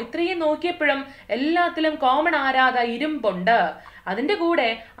 Chrome, ഇത്രയും നോക്കിയപ്പോഴും എല്ലാത്തിലും കോമൺ ആരാധ ഇരുമ്പുണ്ട്. അതിന്റെ കൂടെ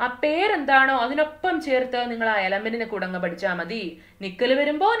ആ പേരെന്താണോ അതിനൊപ്പം ചേർത്ത് നിങ്ങൾ ആ എലമെന്റിനെ കൂടെ അങ്ങ് പഠിച്ചാൽ മതി. നിക്കൽ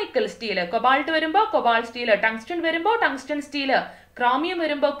വരുമ്പോ നിക്കൽ സ്റ്റീല്, കൊബാൾട്ട് വരുമ്പോ കൊബാൾട്ട് സ്റ്റീല്, ടങ്സ്റ്റൺ വരുമ്പോ ടങ്സ്റ്റൺ സ്റ്റീല്, ക്രോമിയം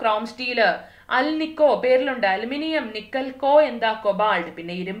വരുമ്പോ Chrome steel, alnico പേരിലുണ്ട് aluminium, nickel, കോ എന്താ? കൊബാൾട്ട്.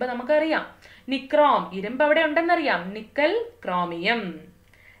 പിന്നെ ഇരുമ്പ് നമുക്കറിയാം, നിക്രോം, ഇരുമ്പ് അവിടെ ഉണ്ടെന്നറിയാം. Nickel, chromium.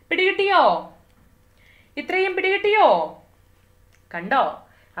 പിടികിട്ടിയോ? ഇത്രയും പിടികിട്ടിയോ? കണ്ടോ?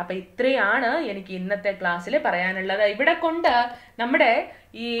 അപ്പൊ ഇത്രയാണ് എനിക്ക് ഇന്നത്തെ ക്ലാസ്സിൽ പറയാനുള്ളത്. ഇവിടെ കൊണ്ട് നമ്മുടെ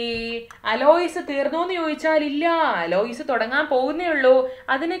ഈ അലോയ്സ് തീർന്നു എന്ന് ചോദിച്ചാൽ ഇല്ല, അലോയ്സ് തുടങ്ങാൻ പോകുന്നേ ഉള്ളൂ.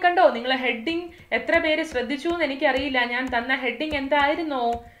 അതിനെ കണ്ടോ, നിങ്ങളെ ഹെഡിങ് എത്ര പേര് ശ്രദ്ധിച്ചു എന്ന് എനിക്കറിയില്ല. ഞാൻ തന്ന ഹെഡിങ് എന്തായിരുന്നു?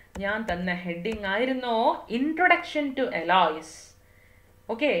 ഞാൻ തന്ന ഹെഡിങ് ആയിരുന്നു ഇൻട്രൊഡക്ഷൻ ടു അലോയ്സ്.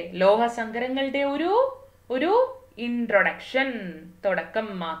 ഓക്കെ, ലോഹസങ്കരങ്ങളുടെ ഒരു ഇൻട്രൊഡക്ഷൻ, തുടക്കം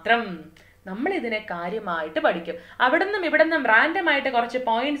മാത്രം. നമ്മൾ ഇതിനെ കാര്യമായിട്ട് പഠിക്കും. അവിടുന്നും ഇവിടുന്നും റാൻഡമായിട്ട് കുറച്ച്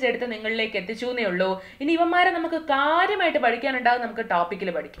പോയിന്റ്സ് എടുത്ത് നിങ്ങളിലേക്ക് എത്തിച്ചു എന്നേ ഉള്ളൂ. ഇനി ഇവന്മാരെ നമുക്ക് കാര്യമായിട്ട് പഠിക്കാനുണ്ടാകും, നമുക്ക് ടോപ്പിക്കിൽ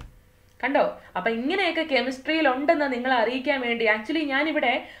പഠിക്കും. കണ്ടോ? അപ്പൊ ഇങ്ങനെയൊക്കെ കെമിസ്ട്രിയിൽ ഉണ്ടെന്ന് നിങ്ങളെ അറിയിക്കാൻ വേണ്ടി ആക്ച്വലി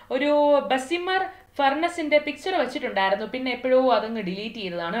ഞാനിവിടെ ഒരു ബസിമർ ഫർണസിന്റെ പിക്ചർ വെച്ചിട്ടുണ്ടായിരുന്നു, പിന്നെ എപ്പോഴോ അതങ്ങ് ഡിലീറ്റ്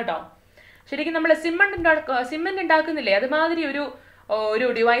ചെയ്തതാണ് കേട്ടോ. ശരിക്കും നമ്മൾ സിമെന്റ് ഉണ്ടാക്കുന്നില്ലേ, അതുമാതിരി ഒരു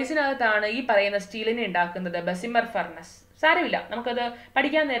ഡിവൈസിനകത്താണ് ഈ പറയുന്ന സ്റ്റീലിനെ ഉണ്ടാക്കുന്നത്, ബസിമർ ഫർണസ്. സാരമില്ല, നമുക്കത്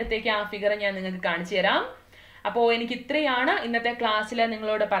പഠിക്കാൻ നേരത്തേക്ക് ആ ഫിഗർ ഞാൻ നിങ്ങൾക്ക് കാണിച്ചു തരാം. അപ്പോൾ എനിക്ക് ഇത്രയാണ് ഇന്നത്തെ ക്ലാസ്സിൽ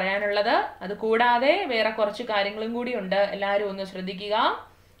നിങ്ങളോട് പറയാനുള്ളത്. അത് കൂടാതെ വേറെ കുറച്ച് കാര്യങ്ങളും കൂടി ഉണ്ട്, എല്ലാവരും ഒന്ന് ശ്രദ്ധിക്കുക.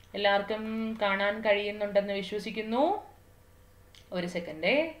 എല്ലാവർക്കും കാണാൻ കഴിയുന്നുണ്ടെന്ന് വിശ്വസിക്കുന്നു. ഒരു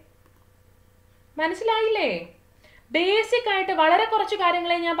സെക്കൻഡേ, മനസ്സിലായില്ലേ? ബേസിക് ആയിട്ട് വളരെ കുറച്ച്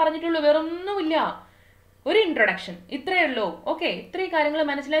കാര്യങ്ങളെ ഞാൻ പറഞ്ഞിട്ടുള്ളൂ, വേറൊന്നുമില്ല. ഒരു ഇൻട്രൊഡക്ഷൻ ഇത്രയേ ഉള്ളൂ. ഓക്കെ, ഇത്രയും കാര്യങ്ങൾ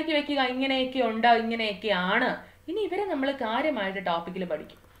മനസ്സിലാക്കി വെക്കുക. ഇങ്ങനെയൊക്കെ ഉണ്ട്, ഇങ്ങനെയൊക്കെയാണ്. ഇനി ഇവരെ നമ്മൾ കാര്യമായിട്ട് ടോപ്പിക്കിൽ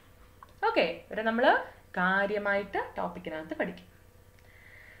പഠിക്കും. ഓക്കെ, ഇവരെ നമ്മൾ കാര്യമായിട്ട് ടോപ്പിക്കിനകത്ത് പഠിക്കും.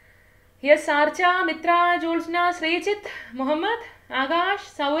 യെസ്, ആർച്ച, മിത്ര, ജോൾസ്ന, ശ്രീജിത്ത്, മുഹമ്മദ്, ആകാശ്,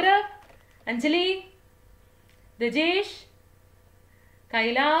 സൗരഭ്, അഞ്ജലി, രജേഷ്,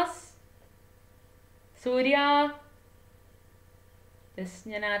 കൈലാസ്, സൂര്യ.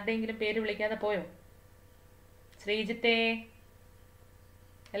 ഞാൻ ആരുടെയെങ്കിലും പേര് വിളിക്കാതെ പോയോ? ശ്രീജിത്തെ,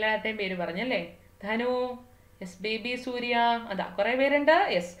 എല്ലാവരുടെയും പേര് പറഞ്ഞല്ലേ? ധനു, യെസ്, ബേബി, സൂര്യ, അതാ കുറെ പേരുണ്ട്.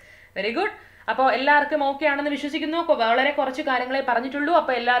 Yes, very good. അപ്പോൾ എല്ലാവർക്കും ഓക്കെ ആണെന്ന് വിശ്വസിക്കുന്നു. വളരെ കുറച്ച് കാര്യങ്ങളെ പറഞ്ഞിട്ടുള്ളൂ.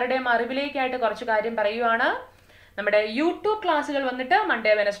 അപ്പോൾ എല്ലാവരുടെയും അറിവിലേക്കായിട്ട് കുറച്ച് കാര്യം പറയുവാണ്. നമ്മുടെ യൂട്യൂബ് ക്ലാസ്സുകൾ വന്നിട്ട്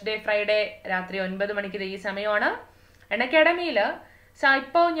മൺഡേ, വെനസ്ഡേ, ഫ്രൈഡേ രാത്രി 9 മണിക്ക് ഈ സമയമാണ്. അക്കാഡമിയിൽ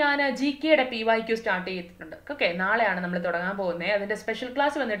ഇപ്പോൾ ഞാൻ GKയുടെ PYQ സ്റ്റാർട്ട് ചെയ്തിട്ടുണ്ട്. ഓക്കെ, നാളെയാണ് നമ്മൾ തുടങ്ങാൻ പോകുന്നത്. അതിൻ്റെ സ്പെഷ്യൽ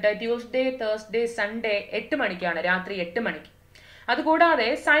ക്ലാസ് വന്നിട്ട് ട്യൂസ്ഡേ, തേഴ്സ്ഡേ, സൺഡേ 8 മണിക്കാണ്, രാത്രി 8 മണിക്ക്. അതുകൂടാതെ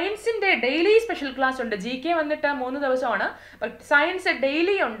സയൻസിന്റെ ഡെയിലി സ്പെഷ്യൽ ക്ലാസ് ഉണ്ട്. GK വന്നിട്ട് 3 ദിവസമാണ്, ബട്ട് സയൻസ്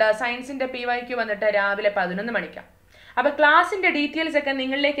ഡെയിലി ഉണ്ട്. സയൻസിന്റെ PYQ വന്നിട്ട് രാവിലെ 11 മണിക്കാണ്. അപ്പൊ ക്ലാസിന്റെ ഡീറ്റെയിൽസ് ഒക്കെ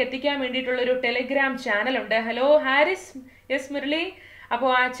നിങ്ങളിലേക്ക് എത്തിക്കാൻ വേണ്ടിയിട്ടുള്ള ഒരു ടെലിഗ്രാം ചാനൽ ഉണ്ട്. Hello Haris, yes Murali. അപ്പോൾ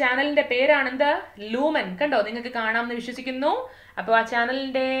ആ ചാനലിന്റെ പേരാണ് എന്ത്? ലൂമൻ. കണ്ടോ, നിങ്ങൾക്ക് കാണാമെന്ന് വിശ്വസിക്കുന്നു. അപ്പോൾ ആ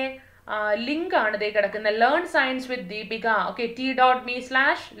ചാനലിന്റെ ലിങ്ക് ആണ് ഇതേ കിടക്കുന്ന, learn science with Deepika. Okay,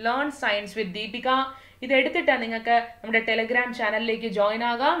 t.me/learn science with Deepika. ഇത് എടുത്തിട്ട് നിങ്ങൾക്ക് നമ്മുടെ ടെലിഗ്രാം ചാനലിലേക്ക് ജോയിൻ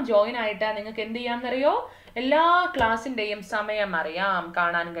ആകാം. ജോയിൻ ആയിട്ട് നിങ്ങൾക്ക് എന്ത് ചെയ്യാമെന്നറിയോ? എല്ലാ ക്ലാസ്സിന്റെയും സമയം അറിയാം,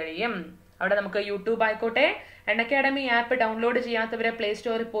 കാണാൻ കഴിയും. അവിടെ നമുക്ക് യൂട്യൂബ് ആയിക്കോട്ടെ, അക്കാഡമി ആപ്പ് ഡൗൺലോഡ് ചെയ്യാത്തവരെ പ്ലേ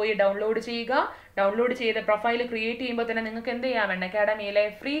സ്റ്റോറിൽ പോയി ഡൗൺലോഡ് ചെയ്യുക. ഡൗൺലോഡ് ചെയ്ത് പ്രൊഫൈൽ ക്രിയേറ്റ് ചെയ്യുമ്പോൾ തന്നെ നിങ്ങൾക്ക് എന്ത് ചെയ്യാം? അക്കാഡമിയിലെ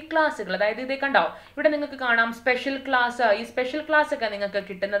ഫ്രീ ക്ലാസ്സുകൾ, അതായത് ഇതേ കണ്ടോ, ഇവിടെ നിങ്ങൾക്ക് കാണാം സ്പെഷ്യൽ ക്ലാസ്. ഈ സ്പെഷ്യൽ ക്ലാസ് ഒക്കെ നിങ്ങൾക്ക്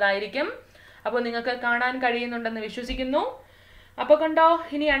കിട്ടുന്നതായിരിക്കും. അപ്പോൾ നിങ്ങൾക്ക് കാണാൻ കഴിയുന്നുണ്ടെന്ന് വിശ്വസിക്കുന്നു. അപ്പോൾ കണ്ടോ,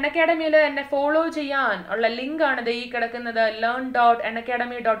 ഇനി അക്കാഡമിയിൽ എന്നെ ഫോളോ ചെയ്യാൻ ഉള്ള ലിങ്ക് ആണ് ഈ കിടക്കുന്നത്,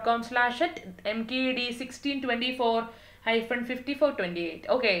 learn.unacademy.com/mkd1624-5428.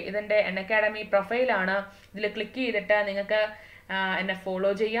 ഓക്കെ, ഇതിൻ്റെ അക്കാഡമി പ്രൊഫൈലാണ്. ഇതിൽ ക്ലിക്ക് ചെയ്തിട്ട് നിങ്ങൾക്ക് എന്നെ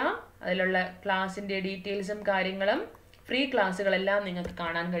ഫോളോ ചെയ്യാം. അതിലുള്ള ക്ലാസ്സിൻ്റെ ഡീറ്റെയിൽസും കാര്യങ്ങളും ഫ്രീ ക്ലാസ്സുകളെല്ലാം നിങ്ങൾക്ക്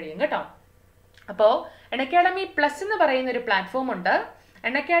കാണാൻ കഴിയും കേട്ടോ. അപ്പോൾ അക്കാഡമി പ്ലസ് എന്ന് പറയുന്ന ഒരു പ്ലാറ്റ്ഫോം ഉണ്ട്.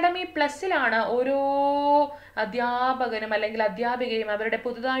 അക്കാഡമി പ്ലസ്സിലാണ് ഓരോ അധ്യാപകനും അല്ലെങ്കിൽ അധ്യാപികയും അവരുടെ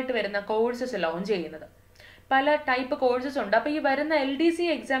പുതുതായിട്ട് വരുന്ന കോഴ്സസ് ലോഞ്ച് ചെയ്യുന്നത്. പല ടൈപ്പ് കോഴ്സസ് ഉണ്ട്. അപ്പോൾ ഈ വരുന്ന LDC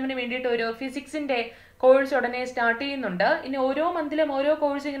എക്സാമിന് വേണ്ടിയിട്ട് ഒരു ഫിസിക്സിൻ്റെ കോഴ്സ് ഉടനെ സ്റ്റാർട്ട് ചെയ്യുന്നുണ്ട്. ഇനി ഓരോ മന്തിലും ഓരോ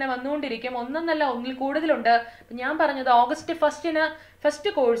കോഴ്സ് ഇങ്ങനെ വന്നുകൊണ്ടിരിക്കും. ഒന്നല്ല, ഒന്നിൽ കൂടുതലുണ്ട്. ഞാൻ പറഞ്ഞത് ഓഗസ്റ്റ് 1 ഫസ്റ്റ്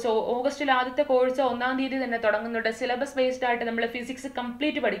കോഴ്സ്, ഓഗസ്റ്റിൽ ആദ്യത്തെ കോഴ്സ് 1-ാം തീയതി തന്നെ തുടങ്ങുന്നുണ്ട്. സിലബസ് ബേസ്ഡ് ആയിട്ട് നമ്മൾ ഫിസിക്സ്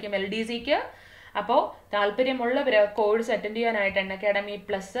കംപ്ലീറ്റ് പഠിക്കും LDCക്ക്. അപ്പോൾ താല്പര്യമുള്ളവർ കോഴ്സ് അറ്റൻഡ് ചെയ്യാനായിട്ട് അക്കാഡമി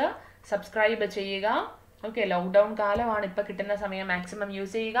പ്ലസ് സബ്സ്ക്രൈബ് ചെയ്യുക. ഓക്കെ, ലോക്ക്ഡൗൺ കാലമാണ്, ഇപ്പോൾ കിട്ടുന്ന സമയം മാക്സിമം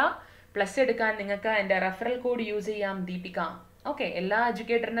യൂസ് ചെയ്യുക. പ്ലസ് എടുക്കാൻ നിങ്ങൾക്ക് എൻ്റെ റെഫറൽ കോഡ് യൂസ് ചെയ്യാം, ദീപിക. ഓക്കെ, എല്ലാ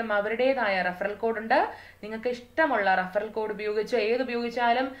എഡ്യൂക്കേറ്ററിനും അവരുടേതായ റെഫറൽ കോഡ് ഉണ്ട്. നിങ്ങൾക്ക് ഇഷ്ടമുള്ള റെഫറൽ കോഡ് ഉപയോഗിച്ചോ, ഏത്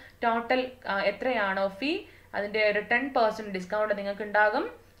ഉപയോഗിച്ചാലും ടോട്ടൽ എത്രയാണോ ഫീ അതിൻ്റെ ഒരു 10% ഡിസ്കൗണ്ട് നിങ്ങൾക്ക് ഉണ്ടാകും.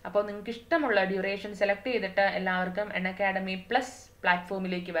 അപ്പോൾ നിങ്ങൾക്ക് ഇഷ്ടമുള്ള ഡ്യൂറേഷൻ സെലക്ട് ചെയ്തിട്ട് എല്ലാവർക്കും അക്കാഡമി പ്ലസ്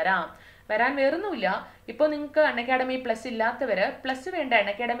പ്ലാറ്റ്ഫോമിലേക്ക് വരാൻ വേറൊന്നുമില്ല. ഇപ്പോൾ നിങ്ങൾക്ക് അക്കാഡമി പ്ലസ് ഇല്ലാത്തവർ, പ്ലസ് വേണ്ട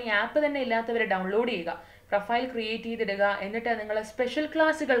അക്കാഡമി ആപ്പ് തന്നെ ഇല്ലാത്തവർ ഡൗൺലോഡ് ചെയ്യുക, പ്രൊഫൈൽ ക്രിയേറ്റ് ചെയ്തിടുക. എന്നിട്ട് നിങ്ങൾ സ്പെഷ്യൽ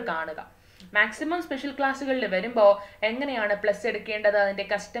ക്ലാസ്സുകൾ കാണുക. മാക്സിമം സ്പെഷ്യൽ ക്ലാസ്സുകളിൽ വരുമ്പോൾ എങ്ങനെയാണ് പ്ലസ് എടുക്കേണ്ടത്, അതിൻ്റെ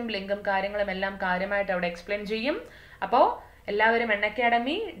കസ്റ്റം ലിങ്കും കാര്യങ്ങളും എല്ലാം കാര്യമായിട്ട് അവിടെ എക്സ്പ്ലെയിൻ ചെയ്യും. അപ്പോൾ എല്ലാവരും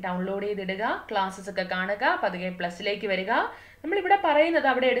അക്കാഡമി ഡൗൺലോഡ് ചെയ്തിടുക, ക്ലാസ്സസ് ഒക്കെ കാണുക, പതുക്കെ പ്ലസ്സിലേക്ക് വരിക. നമ്മളിവിടെ പറയുന്നത്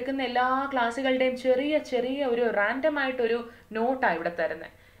അവിടെ എടുക്കുന്ന എല്ലാ ക്ലാസ്സുകളുടെയും ചെറിയ ഒരു റാൻഡം ആയിട്ടൊരു നോട്ടാണ് ഇവിടെ തരുന്നത്.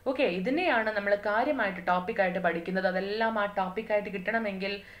 ഓക്കെ, ഇതിനെയാണ് നമ്മൾ കാര്യമായിട്ട് ടോപ്പിക്കായിട്ട് പഠിക്കുന്നത്. അതെല്ലാം ആ ടോപ്പിക്കായിട്ട്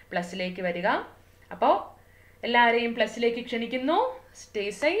കിട്ടണമെങ്കിൽ പ്ലസ്സിലേക്ക് വരിക. അപ്പോൾ എല്ലാവരെയും പ്ലസ്സിലേക്ക് ക്ഷണിക്കുന്നു. Stay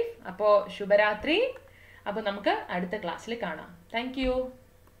safe. അപ്പോൾ ശുഭരാത്രി. അപ്പോൾ നമുക്ക് അടുത്ത ക്ലാസ്സിൽ കാണാം. താങ്ക്